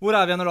 Hvor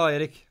er vi igjen da,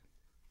 Erik?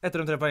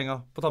 Etter de 3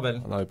 poengene på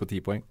tabellen. Da er vi på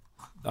 10 poeng.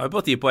 Da er vi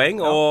på 10 poeng,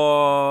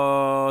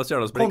 og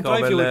Stjørdalsblink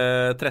har vel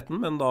 13,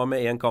 men da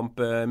med 1 kamp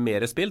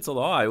mer spilt, så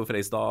da er jo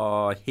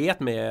Freistad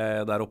helt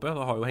med der oppe.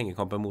 Da har jo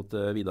hengekampen mot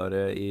Vidar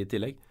i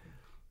tillegg.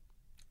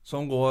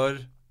 Som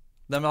går...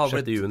 6.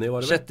 juni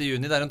var det vel? 6.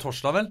 juni, det er en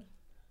torsdag vel?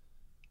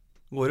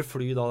 Går det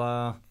fly da?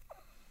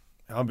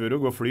 Ja, han bør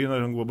jo gå fly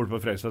når han går bort på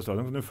Freistad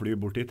stadion. Kan du fly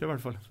bort dit i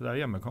hvert fall. Så det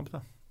er hjemmekamp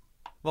da.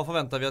 Hva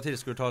forventer vi av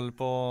tilskuertall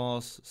på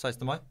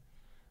 16. mai?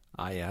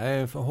 Nei,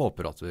 jeg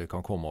håper at vi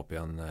kan komme opp i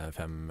en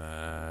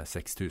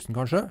 5-6 tusen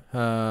kanskje.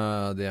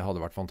 Det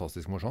hadde vært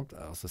fantastisk morsomt.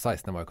 Altså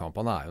 16.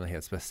 mai-kampene er jo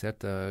helt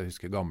spesielt. Jeg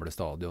husker gamle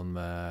stadion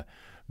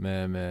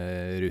med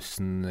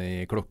russen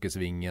i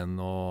klokkesvingen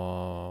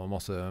og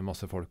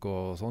masse folk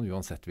og sånn.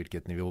 Uansett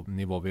hvilket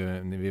nivå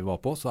vi var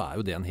på, så er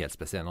jo det en helt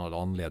spesiell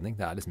anledning.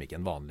 Det er liksom ikke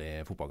en vanlig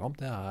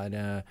fotballkamp. Det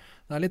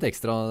er litt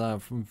ekstra.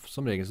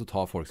 Som regel så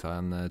tar folk seg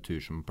en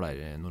tur som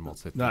pleier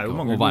normalt sett å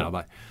være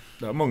der.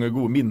 Det er mange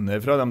gode minner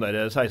fra de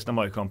der 16.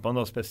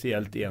 mai-kampene,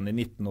 spesielt en i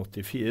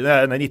 1984,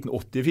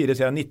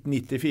 sier jeg,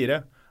 1994.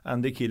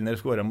 Andy Kilner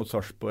skåret mot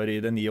Sarpsborg i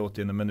det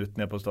 89. minutt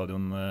ned på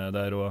stadion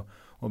der,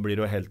 og blir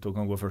jo helt og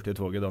kan gå først i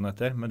toget dagen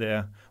etter. Men det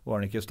var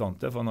han ikke i stand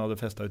til, for han hadde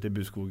festet ut i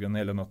buskogen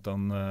hele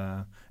natten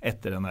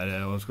etter den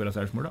der og skåret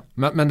seiersmål.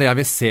 Men det jeg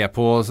vil se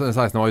på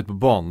 16. mai ute på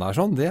banen der,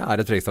 sånn, det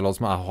er et Fredrikstad-lag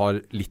som har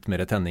litt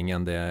mer tenning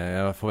enn det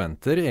jeg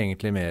forventer.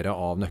 Egentlig mer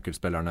av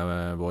nøkkelspillerne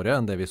våre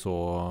enn det vi så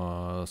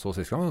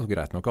sist gang.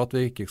 Greit nok at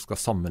vi ikke skal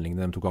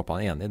sammenligne de to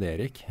kampene, enig i det,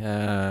 Erik.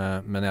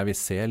 Men jeg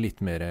vil se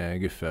litt mer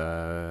guffe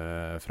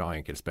fra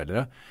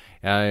enkeltspillere.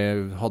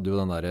 Jeg hadde jo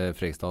den der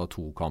Fredrikstad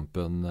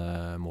 2-kampen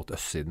mot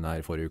Østsiden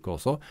her i forrige uke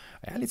også.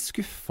 Jeg er litt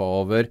skuffet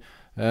over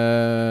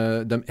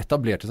de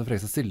etablerte som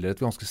Fredrikstad stiller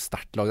et ganske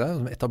sterkt lag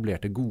der. De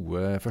etablerte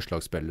gode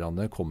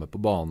førstelagsspillerne kommer på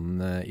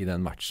banen i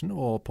den matchen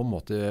og på en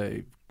måte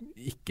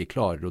ikke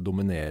klarer å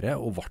dominere,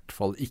 og i hvert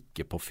fall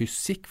ikke på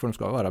fysikk, for de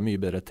skal jo være mye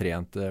bedre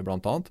trent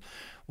blant annet.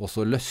 Og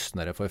så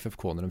løsner det for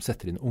FFK når de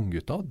setter inn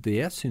unggutta.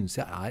 Det synes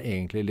jeg er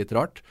egentlig litt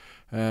rart.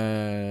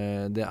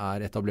 Det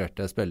er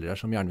etablerte spillere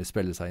som gjerne vil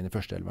spille seg inn i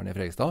førsteelveren i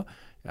Fredrikstad.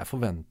 Jeg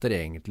forventer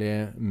egentlig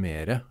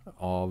mer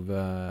av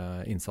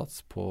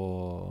innsats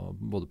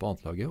både på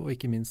annetlaget og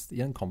ikke minst i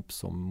en kamp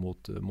som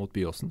mot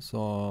Byåsen.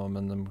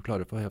 Men de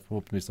klarer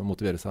forhåpentligvis å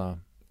motivere seg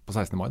på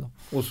 16. mai da.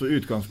 Også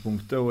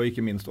utgangspunktet og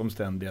ikke minst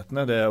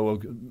omstendighetene. Det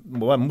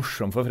må være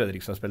morsomt for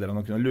Fredrikstad-spillerne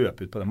å kunne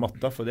løpe ut på den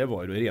matta, for det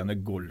var jo rene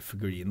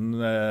golfglinen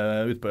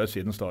ute på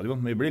Østsiden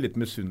stadion. Vi blir litt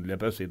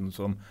misunnelige på Østsiden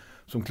som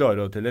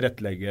klarer å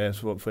tilrettelegge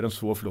for en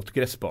så flott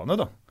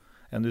gressbane da.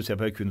 enn du ser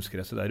på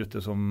kunstgresset der ute.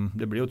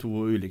 Det blir jo 2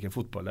 ulike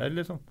fotballer,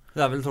 liksom.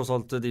 Det vel tross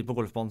alt de på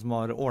golfbanen som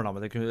har ordnet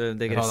med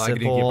det gresset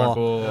på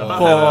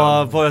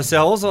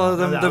siden også, så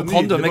de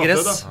kan dømme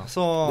gress.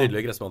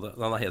 Nydelig gressmatte,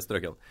 den helt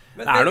strøken.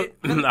 Men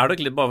er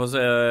det litt bare for å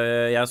se,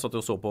 jeg satt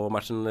jo så på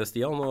matchen,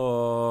 Stian,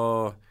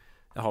 og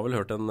jeg har vel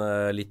hørt en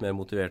litt mer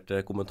motivert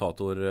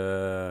kommentator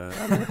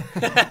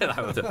Nei,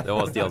 vet du, det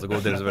var Stian som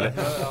kommenterer selvfølgelig.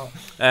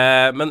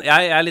 Men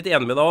jeg er litt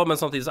enig med deg også,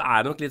 men samtidig så er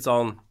det nok litt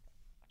sånn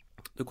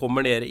du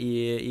kommer ned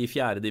i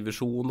 4.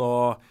 divisjon,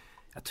 og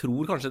jeg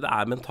tror kanskje det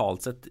er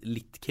mentalt sett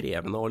litt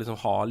krevende å liksom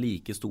ha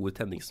like stor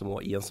tenningsnivå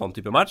i en sånn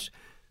type match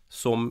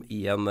som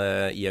i en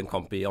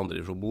kamp i 2.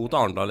 divisjon mot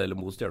Arendal eller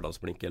mot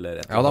Stjørdalsblink eller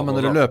et Ja da, men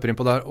når du løper inn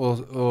på der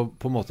og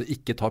på en måte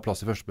ikke tar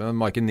plass i første med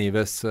Maiken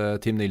Nives,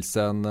 Tim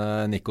Nilsen,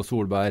 Nico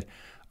Solberg,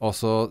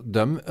 altså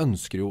de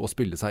ønsker jo å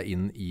spille seg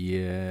inn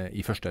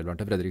i førsteelveren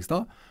til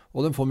Fredrikstad,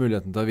 og de får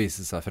muligheten til å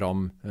vise seg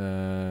fram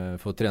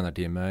for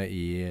trenerteamet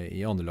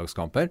i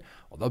andrelagskamper,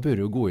 og da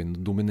bør du gå inn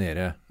og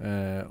dominere,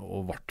 og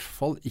i hvert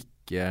fall ikke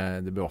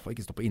det bør i hvert fall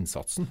ikke stå på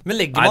innsatsen. Men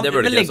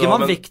legger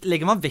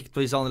man vekt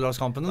på disse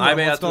andrelagskampene? Nei,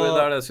 men jeg tror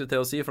det er det jeg skulle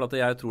til å si, for at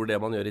jeg tror det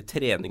man gjør i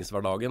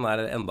treningshverdagen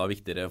er enda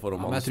viktigere for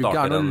om man starter en kamp. Jeg tror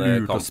ikke det er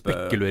noe lurt å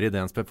spekulere i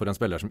det for en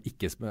spiller som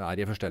ikke er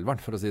i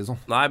førsteelveren, for å si det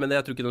sånn. Nei, men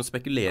jeg tror ikke de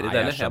spekulerer i det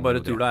heller. Jeg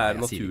bare tror det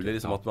er naturlig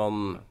liksom, at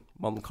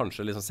man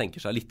kanskje liksom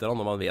senker seg litt når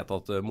man vet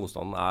at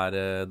motstanden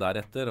er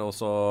deretter, og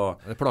så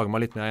Det plager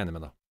meg litt, men jeg er enig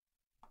med deg.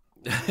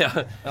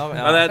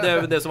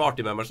 Men det som var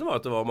artig med matchen var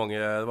at det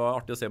var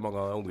artig å se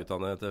mange av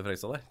ungguttene til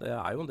Fredrikstad der. Det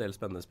er jo en del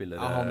spennende spillere.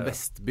 Ja, han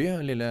Vestby,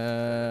 lille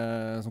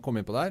som kom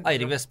inn på der.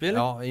 Eirik Vestby,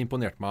 eller? Ja,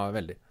 imponerte meg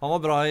veldig. Han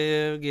var bra i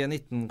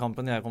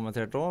G19-kampen jeg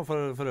kommenterte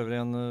også, for øvrig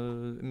en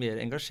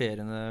mer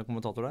engasjerende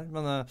kommentator der.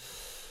 Men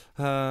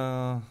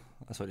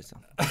sorry,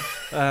 Stian.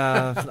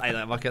 Nei,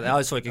 det var ikke det.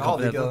 Jeg så ikke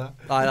kampen.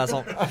 Nei, det er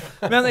sant.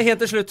 Men helt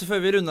til slutt, før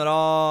vi runder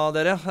av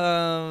dere,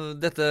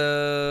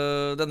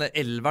 denne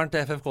elveren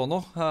til FFK nå,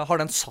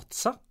 har den satt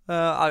seg?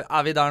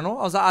 Er vi der nå?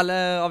 Altså,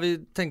 har vi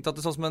tenkt at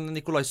det er sånn som en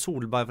Nikolai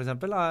Solberg for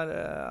eksempel,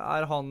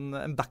 er han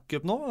en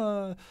backup nå?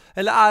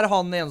 Eller er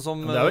han en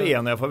som Det er jo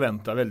en jeg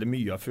forventet veldig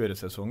mye av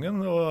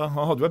føresesongen, og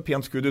han hadde jo et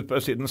pent skudd ut på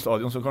siden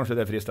stadion, så kanskje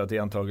det fristet til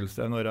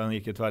gjentagelse når han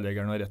gikk i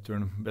tverrleggeren og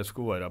returen ble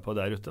skåret på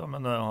der ute,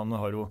 men han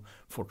har jo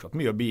fortsatt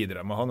mye å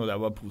bidra med han, og det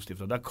var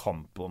positivt at det er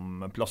kamp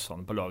om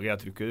plassene på laget. Jeg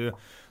tror ikke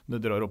det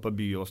drar opp på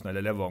Byåsen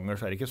eller Levanger,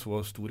 så er det ikke så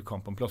stor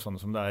kamp om plassene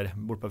som det er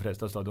bort på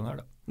Fredrikstad stadion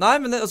her da. Nei,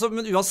 men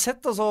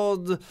uansett,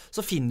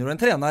 så finner du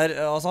en trener,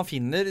 han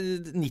finner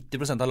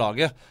 90% av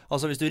laget.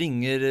 Altså hvis du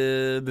ringer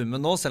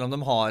Bummen nå, selv om de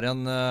har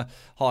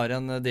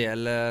en del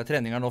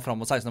treninger nå frem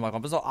mot 16.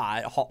 mai-kampen, så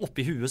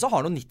oppi huet så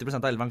har du 90%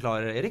 av elveren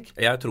klar, Erik.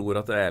 Jeg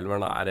tror at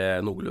elveren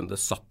er noenlunde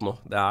satt nå.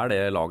 Det er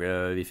det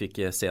laget vi fikk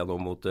se nå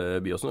mot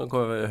Byåsen.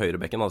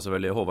 Høyrebekken, altså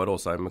veldig Håvard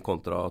Åsheim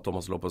kontra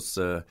Thomas Lopez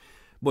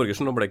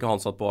Borgersen. Nå ble ikke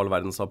han satt på all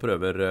verdens av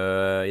prøver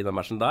i den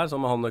matchen der, så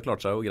han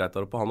klarte seg jo greit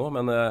der oppe han også,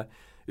 men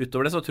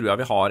utover det så tror jeg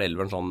vi har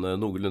elveren sånn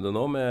noenlunde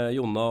nå, med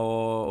Jonna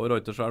og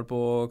Reutersveld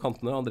på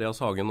kantene,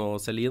 Andreas Hagen og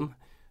Selin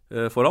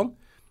foran,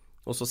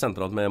 og så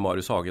sentralt med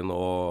Marius Hagen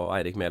og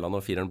Eirik Mæland,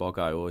 og fireren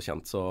bak er jo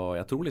kjent, så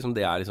jeg tror liksom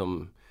det er liksom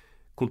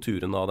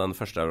konturen av den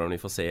første elveren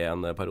vi får se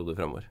en periode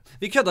fremover.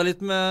 Vi kødda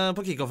litt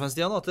på kickoffen,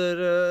 Stian, at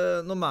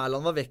når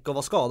Mæland var vekk og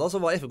var skadet,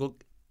 så var FK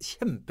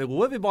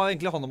kjempegode. Vi ba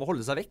egentlig han om å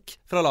holde seg vekk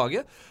fra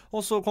laget,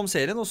 og så kom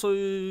serien, og så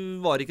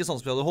var det ikke sånn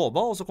som vi hadde håpet,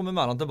 og så kommer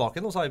Mæland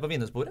tilbake, og så er vi på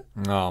vinnersporet.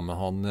 Ja, men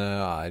han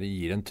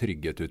gir en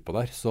trygghet ut på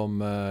der,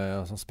 som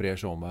sprer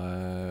seg om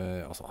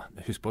altså,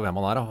 husk på hvem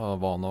han er,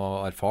 hva han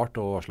har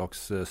erfart, og hva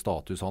slags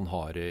status han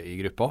har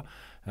i gruppa.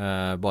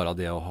 Bare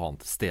det å ha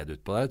han til stede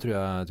ut på der,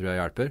 tror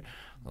jeg hjelper.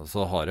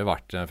 Så har det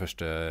vært den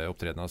første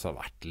opptredenen, så har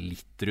det vært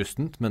litt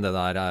rustent, men det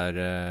der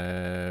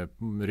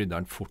rydder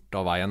han fort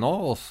av veien nå,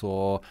 og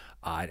så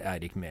er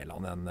Eirik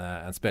Mæland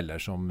en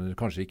spiller som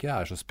kanskje ikke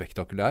er så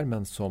spektakulær,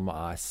 men som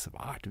er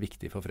svært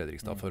viktig for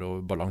Fredrikstad for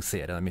å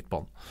balansere den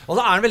midtbanen. Og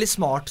så er han veldig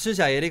smart,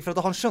 synes jeg, Erik, for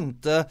at han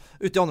skjønte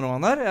ute i andre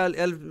omgang der,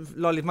 jeg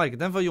la litt merke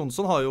til den, for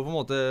Jonsson har jo på en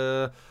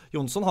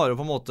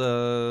måte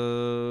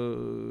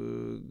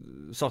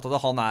sagt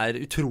at han er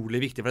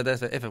utrolig viktig for det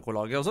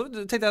FFK-laget, og så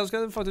tenkte jeg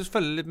skal faktisk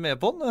følge litt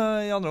med på han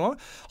i andre omgang.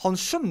 Han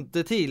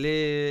skjønte tidlig,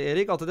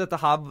 Erik, at dette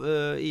her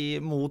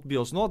mot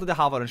Byåsen nå, at det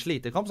her var en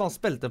slitekamp, så han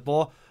spilte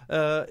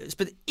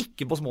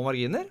ikke på små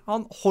marginer.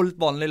 Han holdt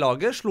ballen i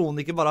laget, slo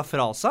den ikke bare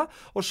fra seg,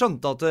 og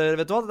skjønte at,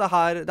 vet du hva,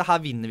 det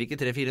her vinner vi ikke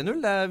 3-4-0,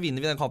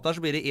 vinner vi den kampen her,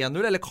 så blir det 1-0,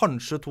 eller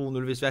kanskje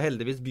 2-0 hvis vi er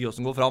heldige, hvis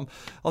Byåsen går fram.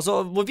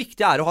 Altså, hvor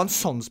viktig er det å ha en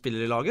sånn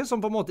spiller i laget,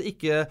 som på en måte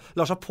ikke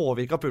lar seg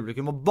påvirke av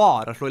publikum og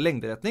bare slå i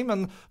lengderetning,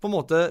 men på en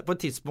måte på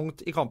et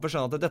tidspunkt i kampen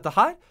skjønner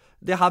at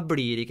det her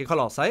blir ikke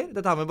kalasseier,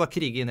 dette her må bare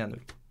krige inn 1-0.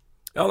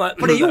 Ja, nei,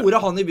 for det gjorde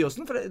han i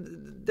Byåsen, for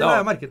det har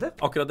jeg merket til.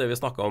 Akkurat det vi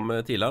snakket om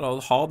tidligere,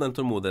 ha den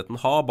tålmodigheten,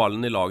 ha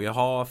ballen i laget,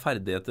 ha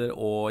ferdigheter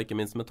og ikke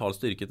minst mental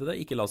styrke til det,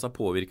 ikke la seg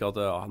påvirke at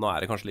nå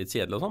er det kanskje litt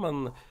kjedelig og sånn, men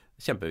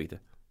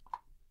kjempeviktig.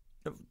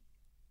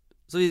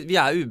 Så vi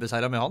er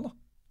ubeseiret med han da?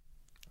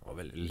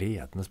 Veldig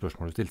ledende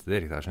spørsmål du stilte til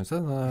Erik der, synes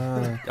jeg.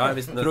 Ja, jeg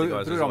visste nesten ikke hva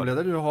jeg skulle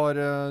Programleder,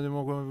 du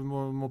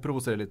må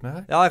provosere litt med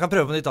her. Ja, jeg kan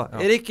prøve på nytt da. Ja.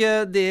 Erik,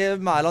 det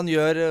Mæland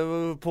gjør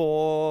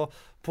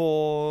på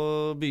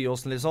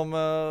Byåsen, liksom,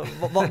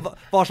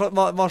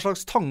 hva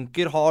slags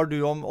tanker har du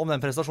om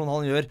den prestasjonen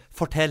han gjør?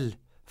 Fortell.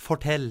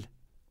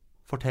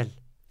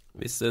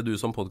 Hvis du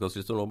som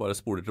podcastlytter nå bare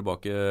spoler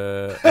tilbake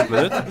 1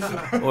 minutt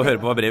og hører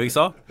på hva Brevik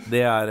sa,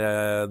 det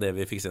det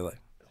vi fikk se der.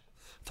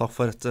 Takk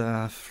for et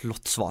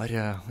flott svar,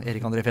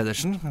 Erik André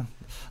Pedersen.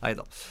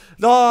 Neida.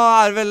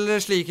 Da vel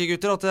slik,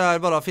 gutter, at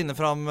det bare å finne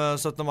fram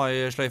 17.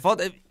 mai-sløyfa.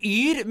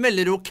 Yr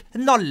melder jo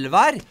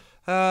knallvær,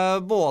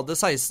 både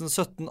 16,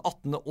 17,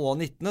 18 og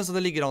 19, så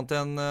det ligger an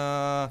til en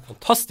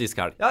fantastisk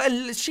helg. Ja,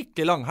 en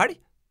skikkelig lang helg.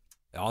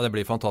 Ja, det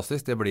blir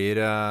fantastisk. Det blir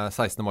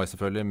 16. mai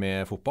selvfølgelig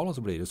med fotball, og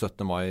så blir det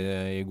 17. mai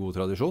i god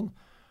tradisjon.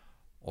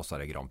 Og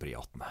så det Grand Prix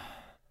 18.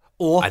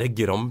 Og det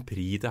Grand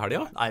Prix til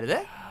helga? Det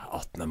det?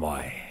 18.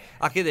 mai.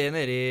 Ikke det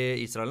nede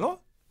i Israel nå?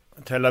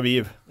 Tel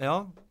Aviv.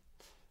 Ja.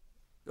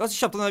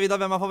 Kjapt deg, Vidar,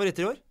 hvem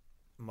favoritter i år?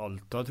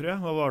 Malta, tror jeg.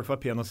 Det var i hvert fall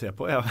pen å se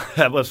på.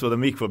 Jeg bare så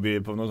dem gikk forbi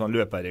på noen sånn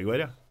løper i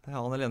går, Ja,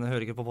 Anne-Lene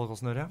hører ikke på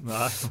podcasten, hører jeg.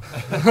 Nei.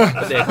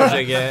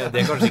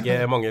 det kanskje ikke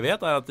mange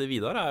vet, at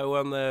Vidar jo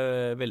en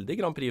veldig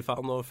Grand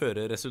Prix-fan og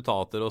fører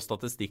resultater og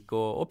statistikk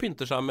og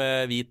pynter seg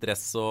med hvit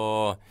dress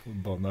og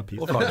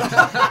flagg.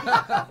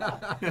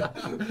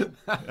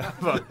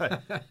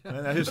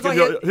 Jeg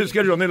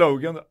husker Ronny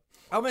Logan, da.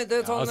 Ja, men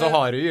det så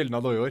har du gylna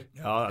dåjord.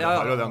 Ja,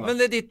 men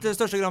det ditt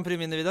største Grand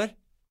Prix-minne, Vidar?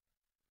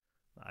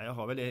 Nei, jeg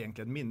har vel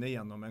egentlig et minne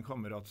gjennom en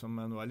kamerat som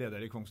nå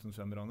leder i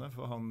Kongstundsvømmerne,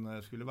 for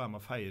han skulle være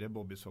med å feire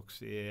Bobby Sox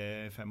i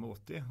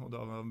 85, og da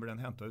ble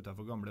han hentet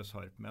utenfor Gamle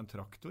Sarp med en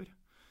traktor.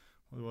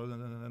 Og det var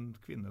en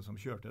kvinne som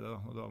kjørte det,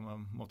 og da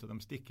måtte de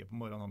stikke på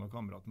morgenen, han og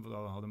kameraten, for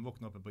da hadde de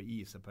våknet oppe på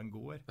ise på en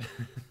gård.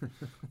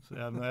 Så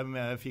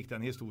jeg fikk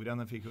den historien,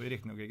 jeg fikk jo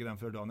riktig nok ikke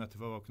den før dagen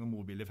etter, for det var ikke noen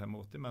mobil i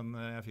 85, men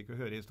jeg fikk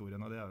jo høre historien,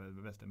 og det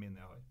det beste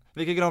minnet jeg har.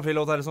 Hvilke Grand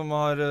Prix-låt det som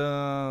har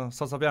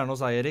satt seg på hjernen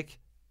hos deg, Erik?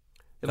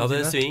 La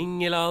det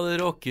svinge, la det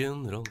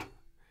rock'n'roll.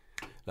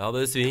 La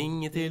det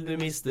svinge til du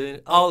mister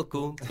all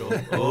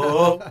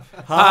kontroll.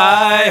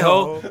 Hei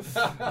ho,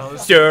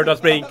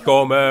 Stjørdalsblink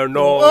kommer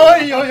nå.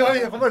 Oi,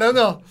 kommer den,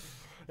 ja.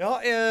 Ja,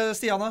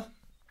 Stiane.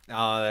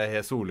 Ja, det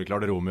helt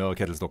soleklart Romeo og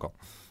Ketil Stokkan.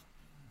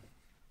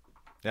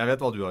 Jeg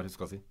vet hva du har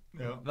husket å si.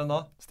 Ja. Hvem da?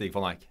 Stig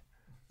van Eyck.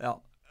 Ja.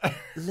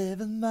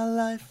 Living my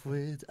life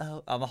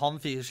without... Ja, men han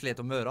slet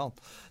om øret, han.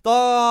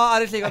 Da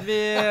det slik at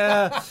vi...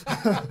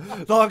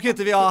 Da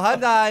kutter vi av her.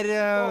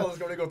 Det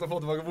skal bli godt å få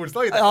tilbake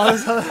Bolstad.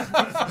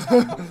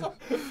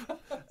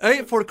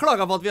 Folk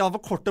klager på at vi har for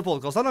korte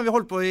podcaster. Vi har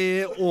holdt på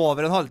i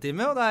over en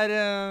halvtime, og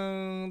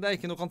det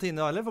ikke noe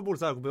kantine heller, for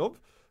Bolstad ikke på jobb.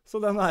 Så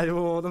den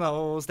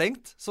jo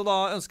stengt. Så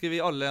da ønsker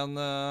vi alle en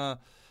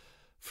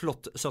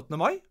flott 17.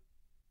 mai.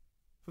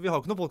 For vi har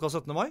ikke noe podcast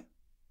 17. mai.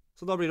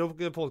 Så da blir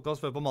det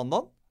podcast før på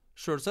mandag.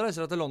 Selv så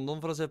reiser jeg til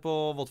London for å se på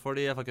Watford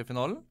i FA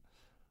Cup-finalen.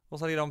 Og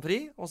så det Grand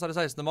Prix, og så det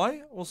 16.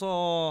 mai. Og så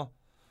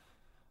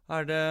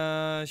det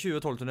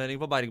 2012-turnering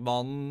på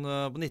Bergbanen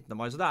på 19.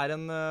 mai. Så det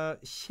en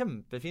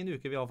kjempefin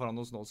uke vi har foran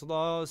oss nå. Så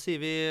da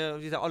sier vi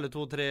alle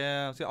 2-3...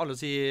 Skal alle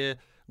si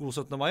god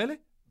 17. mai, eller?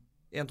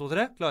 1, 2,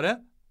 3, klare?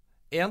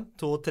 1,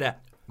 2, 3.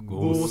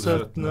 God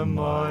 17.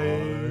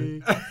 mai.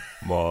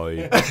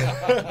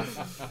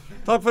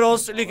 Takk for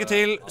oss, lykke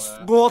til.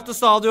 Gå til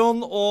stadion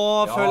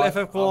og følg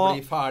FFK. Ja,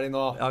 bli ferdig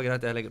nå. Ja,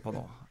 greit, jeg legger på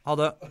nå. Ha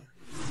det.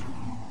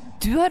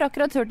 Du har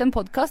akkurat hørt en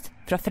podcast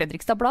fra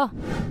Fredrikstad Blad.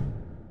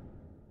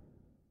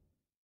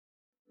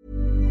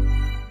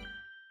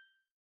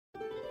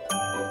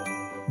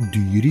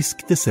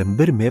 Dyrisk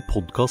desember med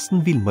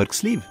podcasten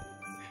Villmarksliv.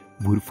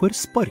 Hvorfor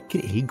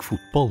sparker elg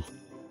fotball?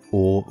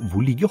 Og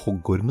hvor ligger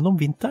hoggormen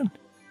om vinteren?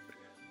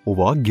 Og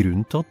hva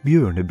grunnen til at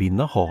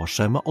bjørnebinna har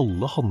seg med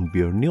alle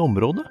hannbjørnene i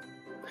området?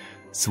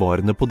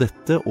 Svarene på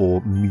dette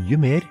og mye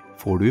mer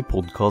får du i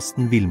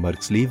podcasten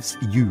Villmarkslivs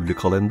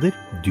julekalender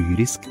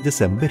Dyrisk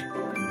desember,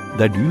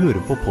 der du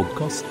hører på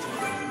podcast.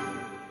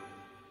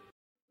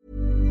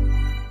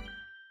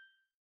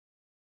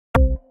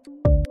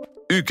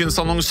 Ukens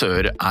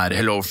annonsør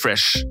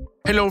HelloFresh.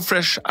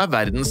 HelloFresh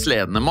verdens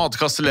ledende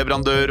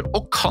matkasseleverandør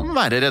og kan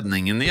være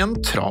redningen i en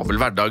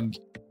travel hverdag.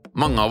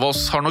 Mange av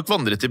oss har nok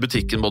vandret i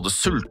butikken både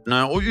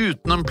sultne og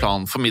uten en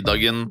plan for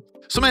middagen,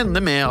 som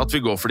ender med at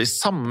vi går for de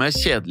samme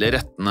kjedelige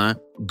rettene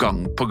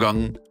gang på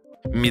gang.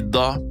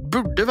 Middag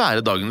burde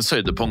være dagens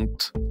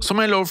høydepunkt. Som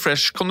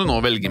HelloFresh kan du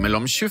nå velge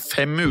mellom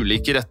 25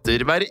 ulike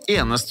retter hver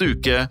eneste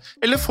uke,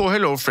 eller få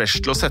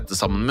HelloFresh til å sette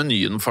sammen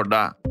menyen for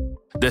deg.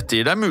 Dette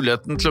gir deg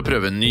muligheten til å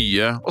prøve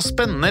nye og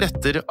spennende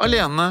retter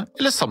alene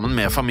eller sammen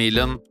med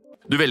familien.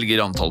 Du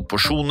velger antall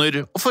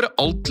porsjoner og får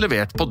alt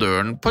levert på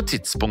døren på et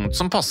tidspunkt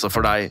som passer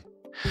for deg.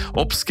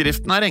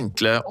 Oppskriften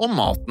enkle og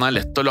maten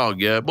lett å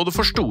lage både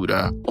for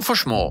store og for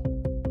små.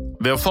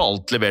 Ved å få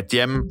alt levert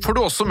hjem får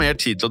du også mer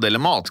tid til å dele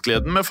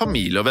matgleden med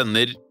familie og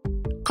venner.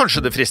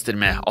 Kanskje det frister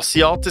med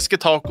asiatiske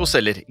tacos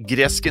eller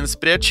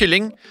greskinspirert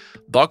kylling?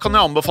 Da kan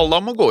jeg anbefale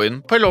deg om å gå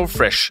inn på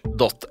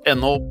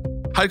hellofresh.no.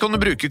 Her kan du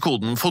bruke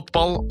koden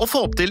fotball og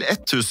få opp til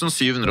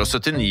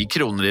 1779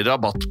 kroner i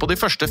rabatt på de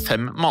første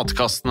 5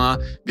 matkastene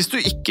hvis du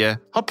ikke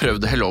har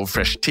prøvd Hello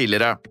Fresh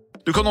tidligere.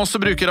 Du kan også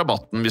bruke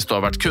rabatten hvis du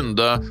har vært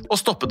kunde og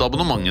stoppet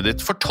abonnementet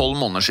ditt for 12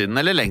 måneder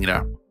siden eller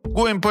lengre.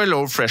 Gå inn på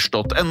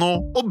hellofresh.no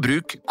og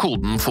bruk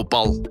koden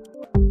fotball.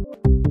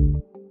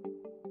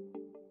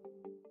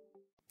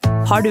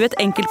 Har du et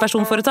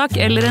enkeltpersonforetak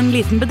eller en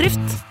liten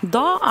bedrift?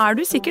 Da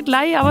du sikkert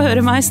lei av å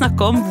høre meg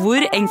snakke om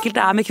hvor enkelt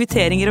det med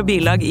kvitteringer og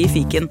bilag i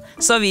fiken.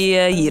 Så vi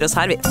gir oss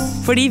her, vi.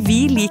 Fordi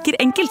vi liker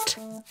enkelt.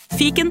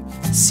 Fiken,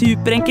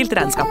 superenkelt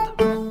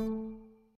regnskap.